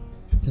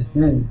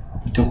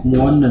 Ita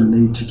kuma wannan na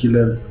yi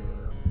cikilar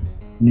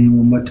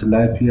neman mata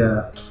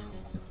lafiya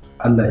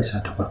Allah ya sa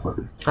ta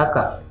farfaɗo.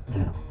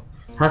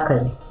 Haka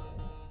ne.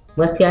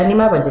 Gaskiya ni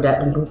ma ban ji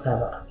daɗin duka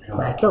ba.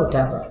 Ba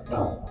kyauta ba.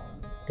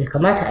 Bai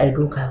kamata a yi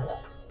duka ba,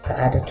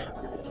 Sa'adatu.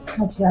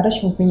 Hajiya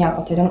rashin kunya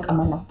ba ta danƙa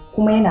mana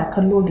kuma yana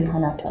kallo bai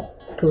hana ta.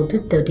 To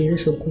duk da dai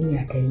rashin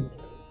kunya ta yi,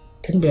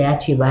 tunda ya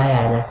ce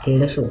baya na kai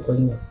rashin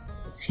kunya,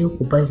 sai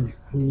ku bari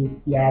sai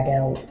ya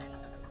dawo.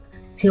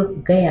 Sai ku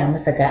gaya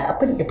masa ga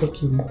abin da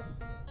take mu.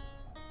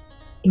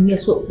 In ya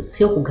so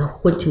sai ku ga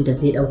hukuncin da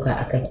zai ɗauka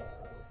a kai.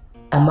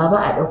 Amma ba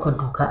a ɗaukar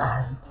doka a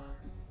hannu.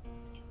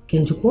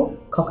 Kin ji ko?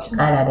 Ka ku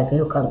ƙara daga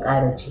yau kan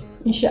ƙara ce.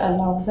 Insha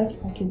Allah za ki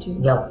sake ji.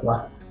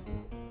 Yawwa.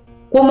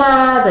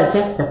 Kuma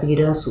zancen su tafi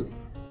gidansu.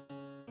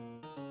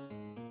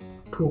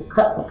 To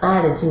ka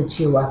ƙara jin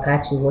cewa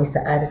ka ce wai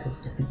Sa'adatu ta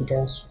tafi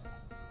gidansu.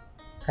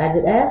 Ka ji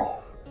ɗaya?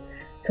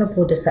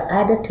 Saboda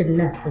Sa'adatun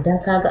nan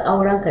idan ka ga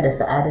aurenka da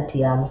Sa'adatu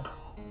ya mutu.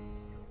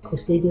 To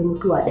sai dai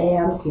mutuwa ɗaya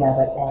ya mutu ya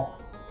bar ɗaya.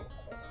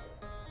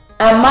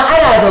 Amma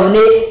ana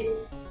zaune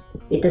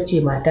ita ce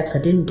matarka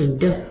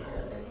dindindin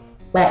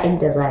ba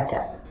inda za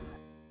ta.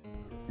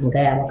 In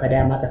gaya maka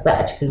dama ka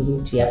sa a cikin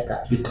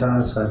zuciyarka.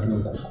 Ita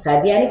Sadiya.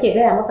 Sadiya nake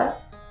gaya maka?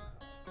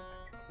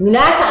 Na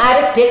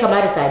Sa'adatu ta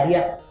kama da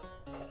Sadiya.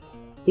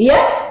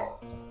 Iya?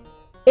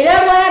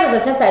 Ina ma da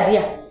zancen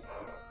Sadiya.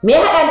 Me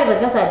ya haɗa da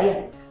zancen Sadiya?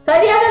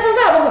 Sadiya ka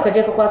ga abin ka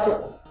je ka kwaso.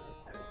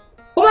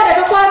 Kuma da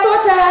ka kwaso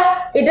ta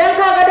idan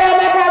ka ga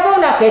dama ta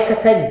zauna kai ka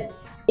sani.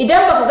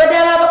 Idan baka ga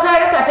dama ba ka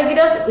raka ta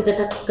gidansu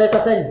ita kai ka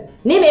sani.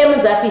 Ni me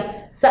min zafi?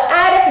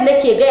 Sa'adatu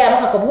nake gaya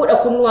maka ka buɗe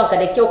kunnuwanka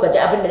da kyau ka ji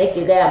abin da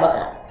nake gaya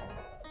maka.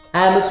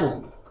 Hamisu,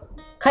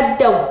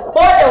 kadda ko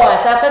da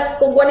wasa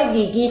ka wani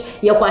gigi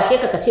ya kwashe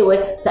ka ce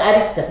wai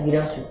Sa'adatu tafi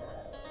gidansu.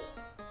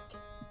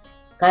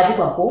 Ka ji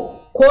ko?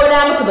 Ko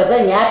na mutu ba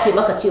zan yafe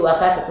maka cewa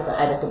ka saki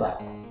Sa'adatu ba.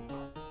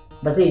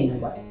 Ba zai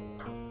yiwu ba.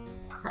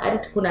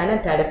 Sa'adatu kuna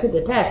nan tare da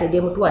taya sai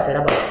dai mutuwa ta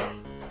raba.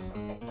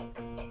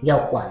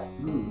 Yawwa.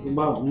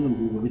 Ba mun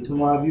gobe ita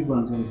ma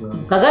Habiban zan ga.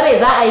 Ka ga me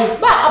za a yi?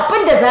 Ba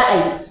abin da za a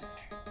yi.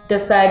 Da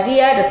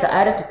Sadiya da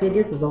Sa'adatu sai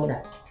dai su zauna.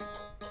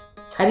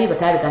 Habiba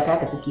ta riga ta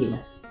tafi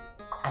kenan.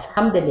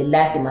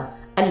 Alhamdulillah ma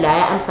Allah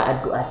ya amsa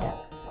addu'ata.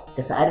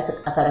 Da Sa'adatu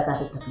aka raka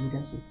ta tafi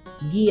gidansu.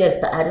 Giyar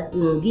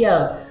Sa'adatu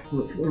giyar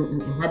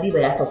Habiba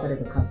ya sauka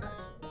daga kanka.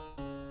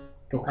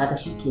 To kaga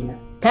shikenan.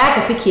 Ta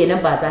tafi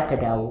kenan ba za ta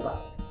dawo ba.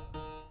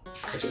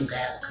 Ka jin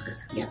gaya ka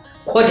gaskiya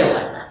ko da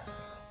wasa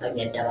ban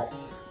yadda ba.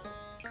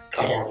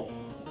 Ka dawo.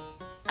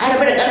 An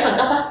rabu da karfan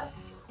kafa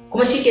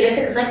kuma shikenan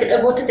sai ka sake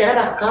dago ta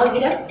jaraba ka kawo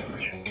gida.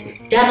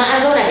 Dama an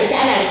zauna da ita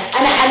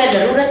ana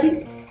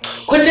larurati.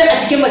 Kullum a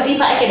cikin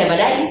masifa ake da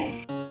bala'i.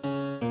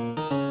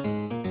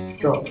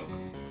 To,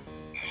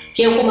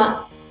 ke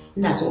kuma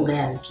ina so in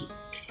gaya miki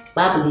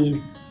babu ne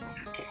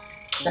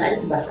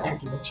Sa'adatu ba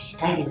Sa'adatu ba ce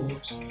ta girme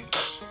ki.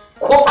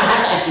 Ko a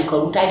haka a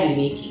shekaru ta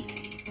girme ki.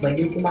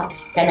 Balle kuma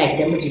tana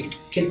gidan miji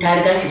kin ta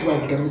riga ki zuwa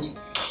gidan miji.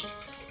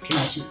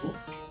 Kina ci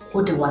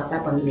ko da wasa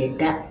ban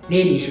yadda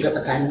ne shiga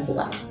tsakanin ku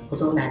ba ku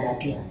zauna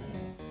lafiya.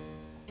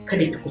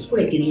 Kada ki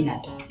kuskure ki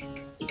rena ta.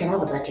 Ita ma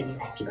ba za ta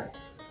rena ki ba.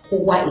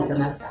 Kowa ya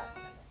zama sa.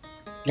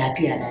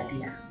 Lafiya.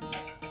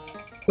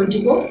 Kun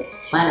ji ko?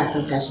 Ba na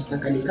son tashin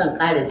hankali kan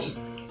ƙara ji.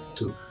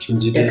 To, kin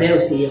ji dai. Daga yau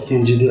sai yau.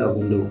 Kin ji dai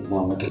abin da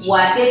mama ta ce.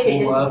 Wace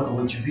ce ta ce?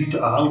 Kuma ki bi ta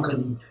a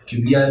hankali, ki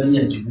biya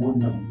niyyar ki bi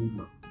wannan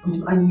abubuwa.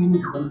 in an yi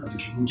miki wani abu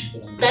ki mutu da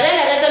ka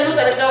daina gaggan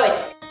lutsar kawai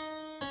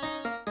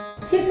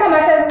shi sa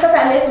mata suka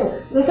same su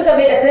in suka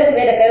bai da kai su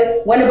bai da kai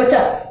wani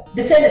butan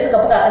duk sai da suka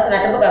buga ka suna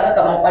ta buga ka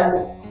kaman kwallo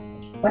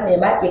wannan ya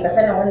make ka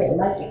sanan wannan ya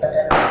make ka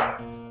sanan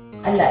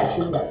Allah ya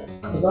shirya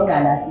ku zauna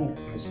lafiya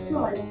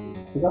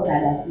ku zauna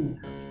lafiya